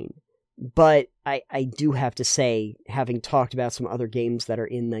fine, but I do have to say, having talked about some other games that are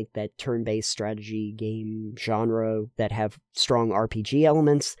in like that turn-based strategy game genre that have strong RPG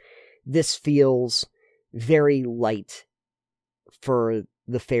elements, this feels very light for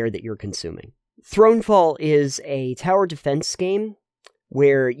the fare that you're consuming. Thronefall is a tower defense game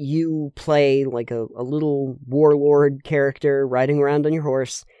where you play like a little warlord character riding around on your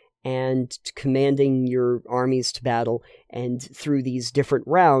horse and commanding your armies to battle, and through these different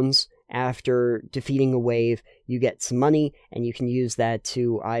rounds, after defeating a wave, you get some money, and you can use that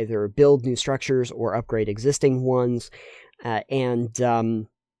to either build new structures or upgrade existing ones, and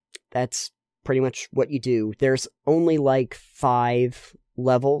that's pretty much what you do. There's only like 5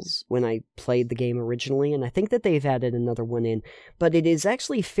 levels when I played the game originally, and I think that they've added another one in, but it is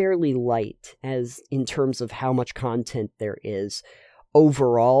actually fairly light as in terms of how much content there is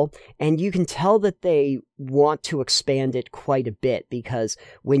overall, and you can tell that they want to expand it quite a bit, because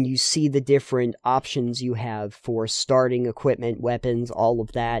when you see the different options you have for starting equipment, weapons, all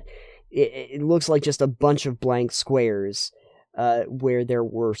of that, it looks like just a bunch of blank squares where there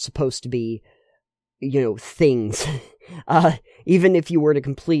were supposed to be, things. Even if you were to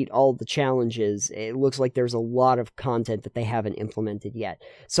complete all the challenges, it looks like there's a lot of content that they haven't implemented yet.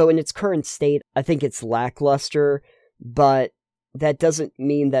 So in its current state, I think it's lackluster, but that doesn't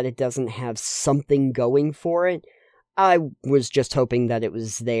mean that it doesn't have something going for it. I was just hoping that it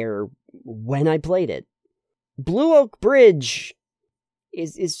was there when I played it. Blue Oak Bridge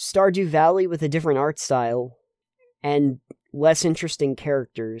is Stardew Valley with a different art style and less interesting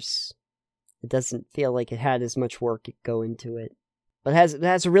characters. It doesn't feel like it had as much work go into it. But it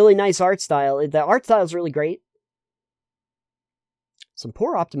has a really nice art style. The art style is really great. Some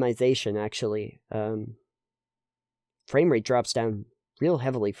poor optimization, actually. Frame rate drops down real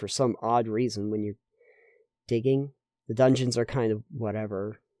heavily for some odd reason when you're digging. The dungeons are kind of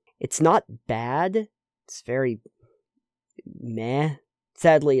whatever. It's not bad. It's very meh.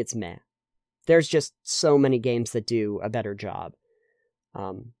 Sadly, it's meh. There's just so many games that do a better job.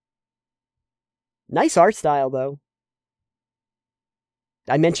 Nice art style, though.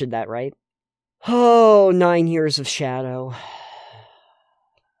 I mentioned that, right? Oh, 9 Years of Shadow.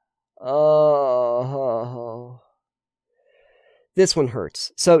 Oh. This one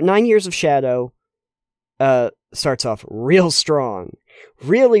hurts. So, 9 Years of Shadow starts off real strong.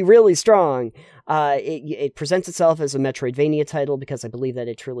 Really, really strong. It presents itself as a Metroidvania title, because I believe that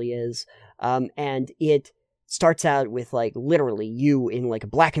it truly is. And it starts out with, like, literally you in, like, a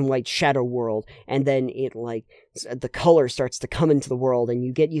black and white shadow world, and then it, like, the color starts to come into the world, and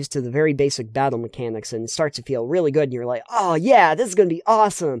you get used to the very basic battle mechanics, and it starts to feel really good, and you're like, oh, yeah, this is gonna be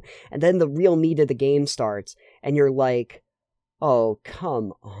awesome! And then the real meat of the game starts, and you're like, oh,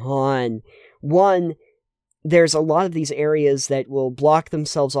 come on. One, there's a lot of these areas that will block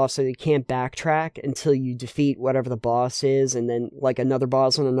themselves off so you can't backtrack until you defeat whatever the boss is, and then like another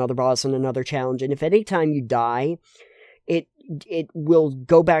boss and another boss and another challenge. And if at any time you die, it will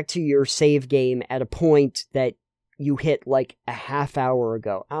go back to your save game at a point that you hit like a half hour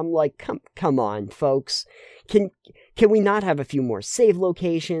ago. I'm like, come on, folks. Can we not have a few more save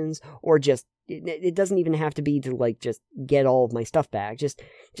locations, or just it doesn't even have to be to like just get all of my stuff back. Just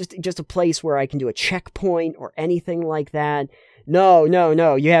a place where I can do a checkpoint or anything like that. No.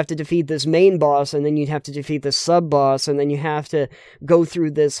 You have to defeat this main boss, and then you have to defeat the sub-boss, and then you have to go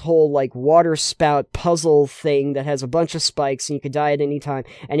through this whole, like, water spout puzzle thing that has a bunch of spikes, and you could die at any time.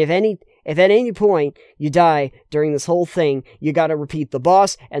 And if at any point you die during this whole thing, you gotta repeat the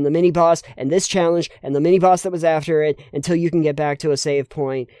boss, and the mini-boss, and this challenge, and the mini-boss that was after it, until you can get back to a save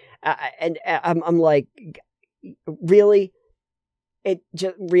point. And I'm like, really?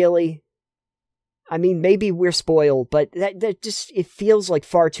 Really? I mean, maybe we're spoiled, but that just, it feels like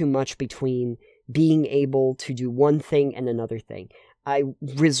far too much between being able to do one thing and another thing. I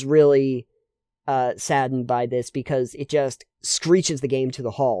was really saddened by this because it just screeches the game to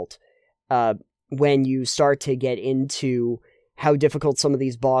the halt when you start to get into how difficult some of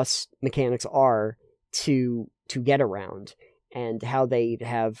these boss mechanics are to get around, and how they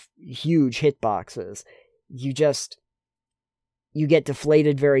have huge hitboxes. You get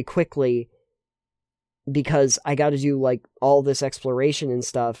deflated very quickly, because I got to do, like, all this exploration and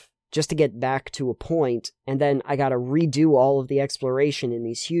stuff just to get back to a point, and then I got to redo all of the exploration in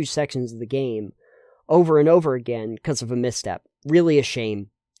these huge sections of the game over and over again because of a misstep. Really a shame,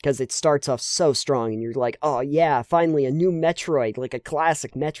 because it starts off so strong, and you're like, oh yeah, finally a new Metroid, like a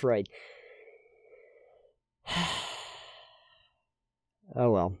classic Metroid. Oh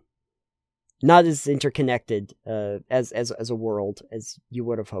well. Not as interconnected as a world as you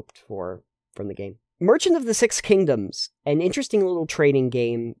would have hoped for from the game. Merchant of the Six Kingdoms, an interesting little trading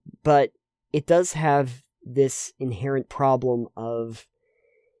game, but it does have this inherent problem of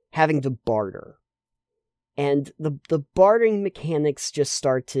having to barter. And the bartering mechanics just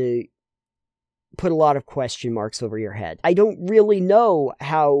start to put a lot of question marks over your head. I don't really know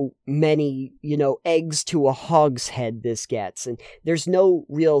how many, eggs to a hogshead this gets, and there's no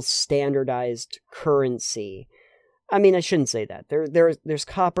real standardized currency. I mean, I shouldn't say that. There's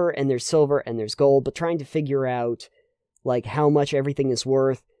copper, and there's silver, and there's gold, but trying to figure out, like, how much everything is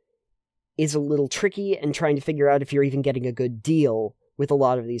worth is a little tricky, and trying to figure out if you're even getting a good deal with a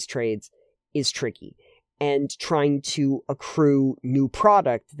lot of these trades is tricky. And trying to accrue new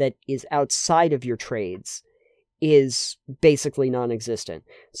product that is outside of your trades is basically non-existent.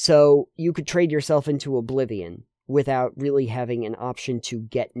 So you could trade yourself into oblivion without really having an option to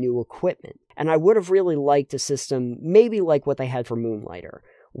get new equipment. And I would have really liked a system, maybe like what they had for Moonlighter,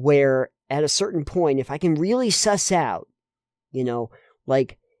 where at a certain point, if I can really suss out,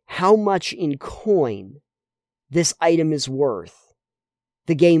 like how much in coin this item is worth,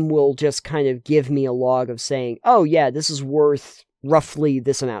 the game will just kind of give me a log of saying, oh yeah, this is worth roughly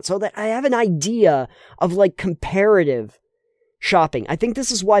this amount, so that I have an idea of, like, comparative shopping. I think this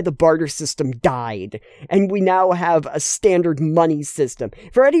is why the barter system died, and we now have a standard money system.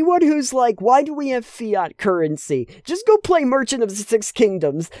 For anyone who's like, why do we have fiat currency? Just go play Merchant of the Six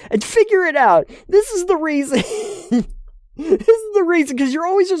Kingdoms and figure it out. This is the reason. This is the reason, because you're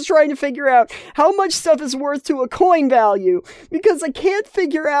always just trying to figure out how much stuff is worth to a coin value, because I can't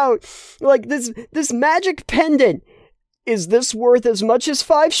figure out, like, this magic pendant. Is this worth as much as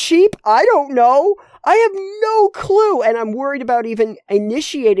 5 sheep? I don't know. I have no clue, and I'm worried about even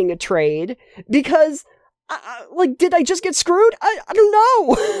initiating a trade, because, did I just get screwed? I don't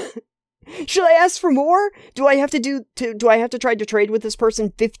know. Should I ask for more? Do I have to try to trade with this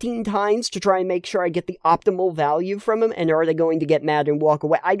person 15 times to try and make sure I get the optimal value from him? And are they going to get mad and walk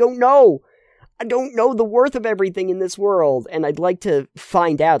away? I don't know. I don't know the worth of everything in this world, and I'd like to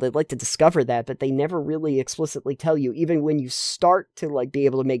find out. I'd like to discover that, but they never really explicitly tell you, even when you start to, like, be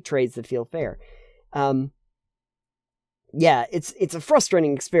able to make trades that feel fair. Yeah, it's a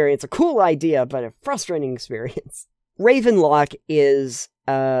frustrating experience. A cool idea, but a frustrating experience. Ravenlock is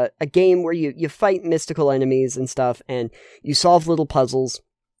a game where you fight mystical enemies and stuff, and you solve little puzzles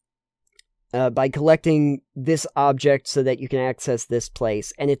by collecting this object so that you can access this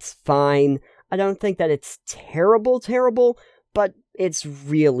place, and it's fine. I don't think that it's terrible, but it's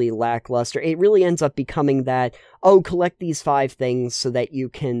really lackluster. It really ends up becoming that, collect these 5 things so that you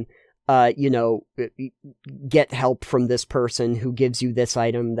can get help from this person who gives you this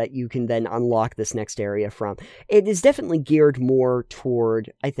item that you can then unlock this next area from. It is definitely geared more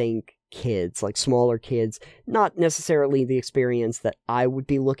toward, I think, kids, like smaller kids, not necessarily the experience that I would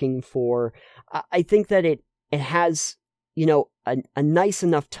be looking for. I think that it has, you know, a nice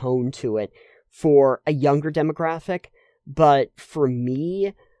enough tone to it for a younger demographic, but for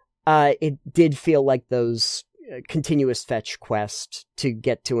me, it did feel like those continuous fetch quest to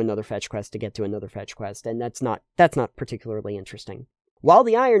get to another fetch quest to get to another fetch quest, and that's not particularly interesting. While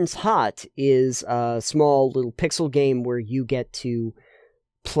the Iron's Hot is a small little pixel game where you get to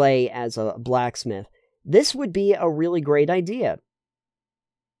play as a blacksmith, this would be a really great idea.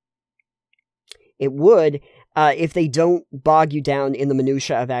 It would, if they don't bog you down in the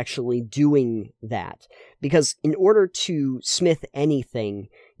minutia of actually doing that. Because in order to smith anything,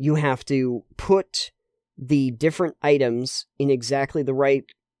 you have to put the different items in exactly the right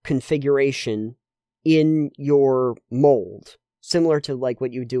configuration in your mold. Similar to like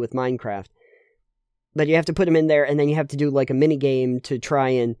what you do with Minecraft. But you have to put them in there, and then you have to do like a mini game to try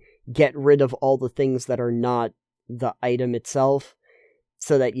and get rid of all the things that are not the item itself,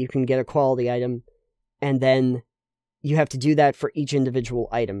 so that you can get a quality item. And then you have to do that for each individual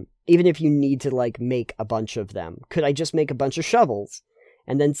item, even if you need to, like, make a bunch of them. Could I just make a bunch of shovels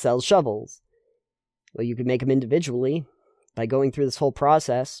and then sell shovels? Well, you could make them individually by going through this whole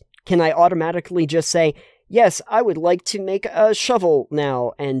process. Can I automatically just say, yes, I would like to make a shovel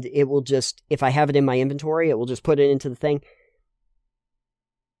now, and it will just, if I have it in my inventory, it will just put it into the thing?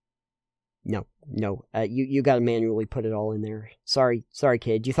 No. You gotta manually put it all in there. Sorry,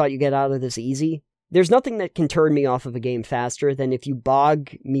 kid. You thought you'd get out of this easy? There's nothing that can turn me off of a game faster than if you bog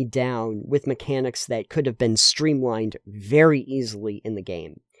me down with mechanics that could have been streamlined very easily in the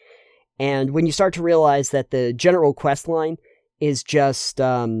game. And when you start to realize that the general quest line is just,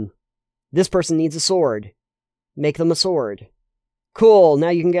 this person needs a sword. Make them a sword. Cool, now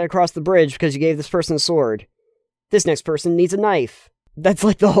you can get across the bridge because you gave this person a sword. This next person needs a knife. That's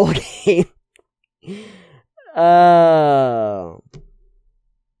like the whole game.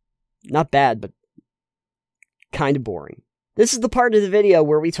 Not bad, but kind of boring. This is the part of the video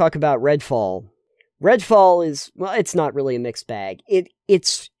where we talk about Redfall. Redfall is, well, it's not really a mixed bag.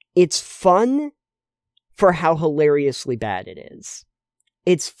 It's fun for how hilariously bad it is.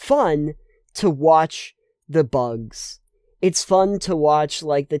 It's fun to watch the bugs. It's fun to watch,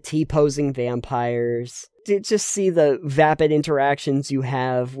 like, the T-posing vampires. To just see the vapid interactions you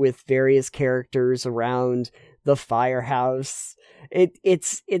have with various characters around the firehouse.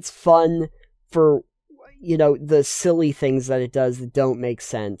 It's fun for, you know, the silly things that it does that don't make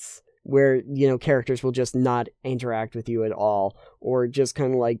sense, where, you know, characters will just not interact with you at all, or just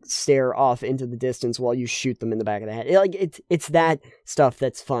kind of like stare off into the distance while you shoot them in the back of the head. It's that stuff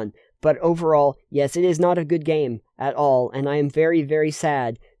that's fun. But overall, yes, it is not a good game at all, and I am very, very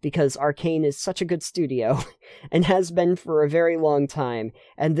sad because Arcane is such a good studio and has been for a very long time,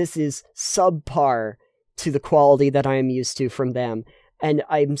 and this is subpar to the quality that I am used to from them, and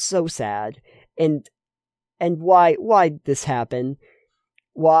I'm so sad. And why this happened?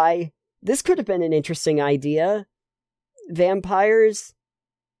 Why? This could have been an interesting idea. Vampires,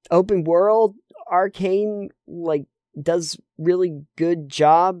 open world, Arcane, like, does really good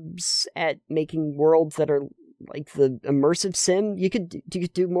jobs at making worlds that are like the immersive sim. You could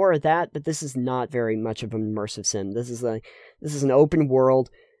do more of that, but this is not very much of an immersive sim. This is an open world,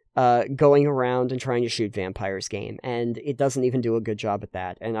 going around and trying to shoot vampires game, and it doesn't even do a good job at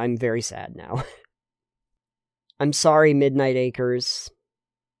that, and I'm very sad now. I'm sorry, Midnight Acres.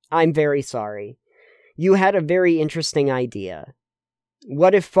 I'm very sorry. You had a very interesting idea.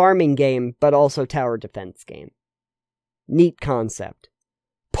 What if farming game, but also tower defense game? Neat concept.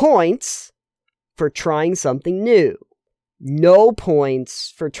 Points for trying something new. No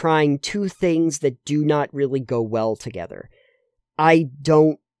points for trying two things that do not really go well together. I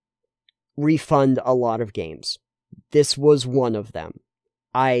don't refund a lot of games. This was one of them.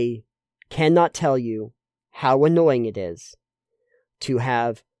 I cannot tell you how annoying it is to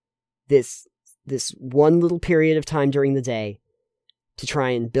have this one little period of time during the day to try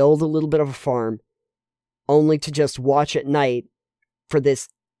and build a little bit of a farm, only to just watch at night for this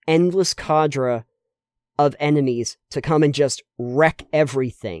endless cadre of enemies to come and just wreck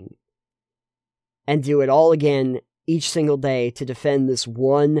everything, and do it all again each single day to defend this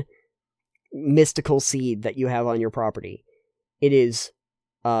one mystical seed that you have on your property. It is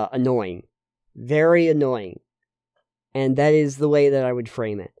annoying. Very annoying. And that is the way that I would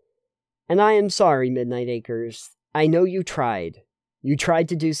frame it. And I am sorry, Midnight Acres. I know you tried. You tried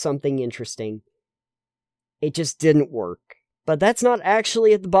to do something interesting. It just didn't work. But that's not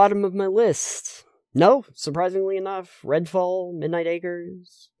actually at the bottom of my list. No, surprisingly enough, Redfall, Midnight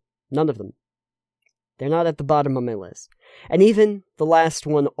Acres, none of them. They're not at the bottom of my list. And even the last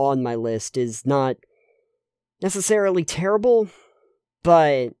one on my list is not necessarily terrible,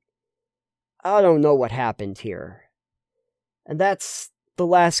 but I don't know what happened here. And that's The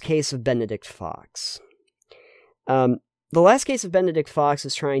Last Case of Benedict Fox. The Last Case of Benedict Fox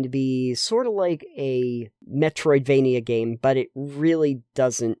is trying to be sort of like a Metroidvania game, but it really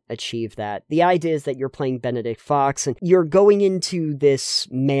doesn't achieve that. The idea is that you're playing Benedict Fox, and you're going into this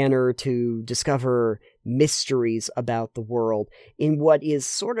manor to discover mysteries about the world in what is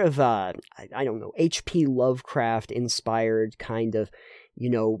sort of, I don't know, H.P. Lovecraft-inspired kind of,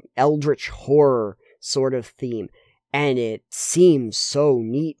 eldritch horror sort of theme. And it seems so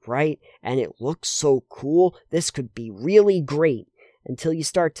neat, right? And it looks so cool. This could be really great until you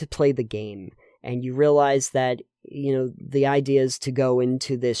start to play the game. And you realize that, the idea is to go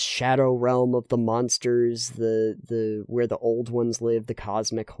into this shadow realm of the monsters, where the old ones live, the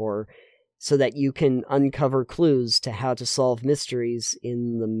cosmic horror, so that you can uncover clues to how to solve mysteries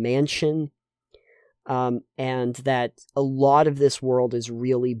in the mansion. And that a lot of this world is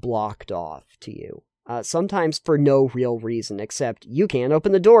really blocked off to you. Sometimes for no real reason, except you can't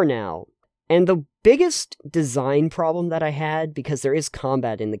open the door now. And the biggest design problem that I had, because there is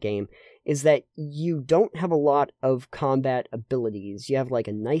combat in the game, is that you don't have a lot of combat abilities. You have like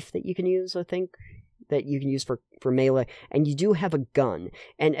a knife that you can use, I think, that you can use for melee, and you do have a gun.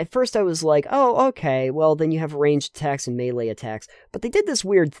 And at first I was like, oh, okay, well then you have ranged attacks and melee attacks. But they did this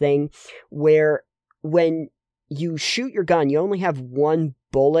weird thing where when you shoot your gun, you only have one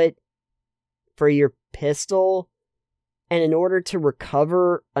bullet for your pistol, and in order to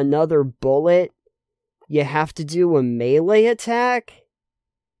recover another bullet, you have to do a melee attack.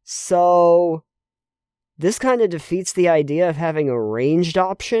 So this kind of defeats the idea of having a ranged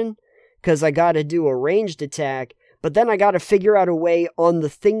option, because I gotta do a ranged attack, but then I gotta figure out a way on the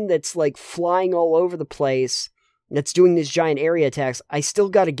thing that's like flying all over the place, that's doing these giant area attacks. I still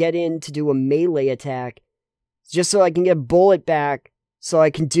gotta get in to do a melee attack, just so I can get a bullet back, so I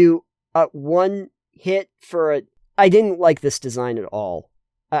can do one hit for a... I didn't like this design at all.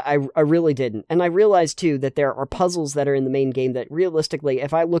 I really didn't. And I realized, too, that there are puzzles that are in the main game that, realistically,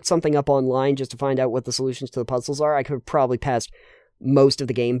 if I looked something up online just to find out what the solutions to the puzzles are, I could have probably passed most of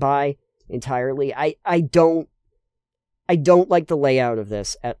the game by entirely. I don't like the layout of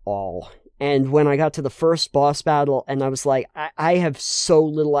this at all. And when I got to the first boss battle, and I was like, I have so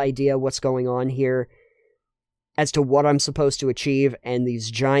little idea what's going on here, as to what I'm supposed to achieve, and these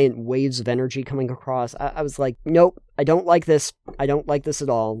giant waves of energy coming across, I was like, nope, I don't like this. I don't like this at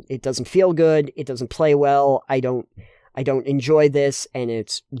all. It doesn't feel good. It doesn't play well. I don't enjoy this, and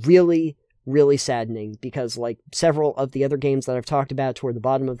it's really, really saddening, because like several of the other games that I've talked about toward the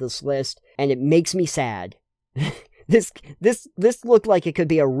bottom of this list, and it makes me sad. This looked like it could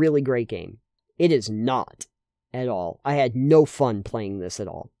be a really great game. It is not at all. I had no fun playing this at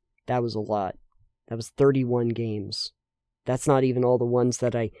all. That was a lot. That was 31 games. That's not even all the ones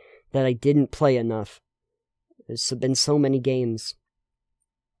that I didn't play enough. There's been so many games.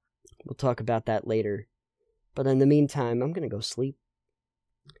 We'll talk about that later. But in the meantime, I'm gonna go sleep,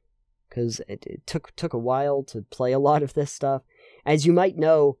 because it took a while to play a lot of this stuff. As you might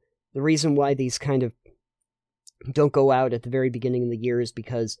know, the reason why these kind of don't go out at the very beginning of the year is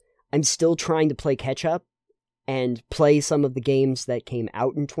because I'm still trying to play catch up and play some of the games that came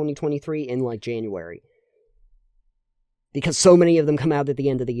out in 2023 in, like, January. Because so many of them come out at the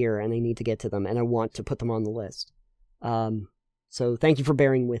end of the year, and I need to get to them, and I want to put them on the list. So thank you for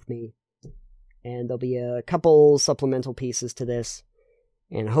bearing with me. And there'll be a couple supplemental pieces to this,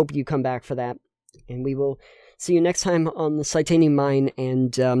 and I hope you come back for that. And we will see you next time on the Psitanium Mine,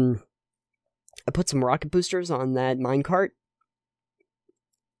 and I put some rocket boosters on that minecart.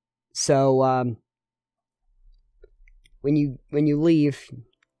 So, when you leave,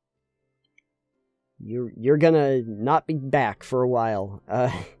 you're gonna not be back for a while.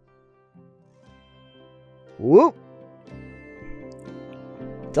 Whoop!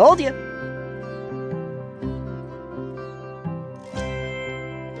 Told you!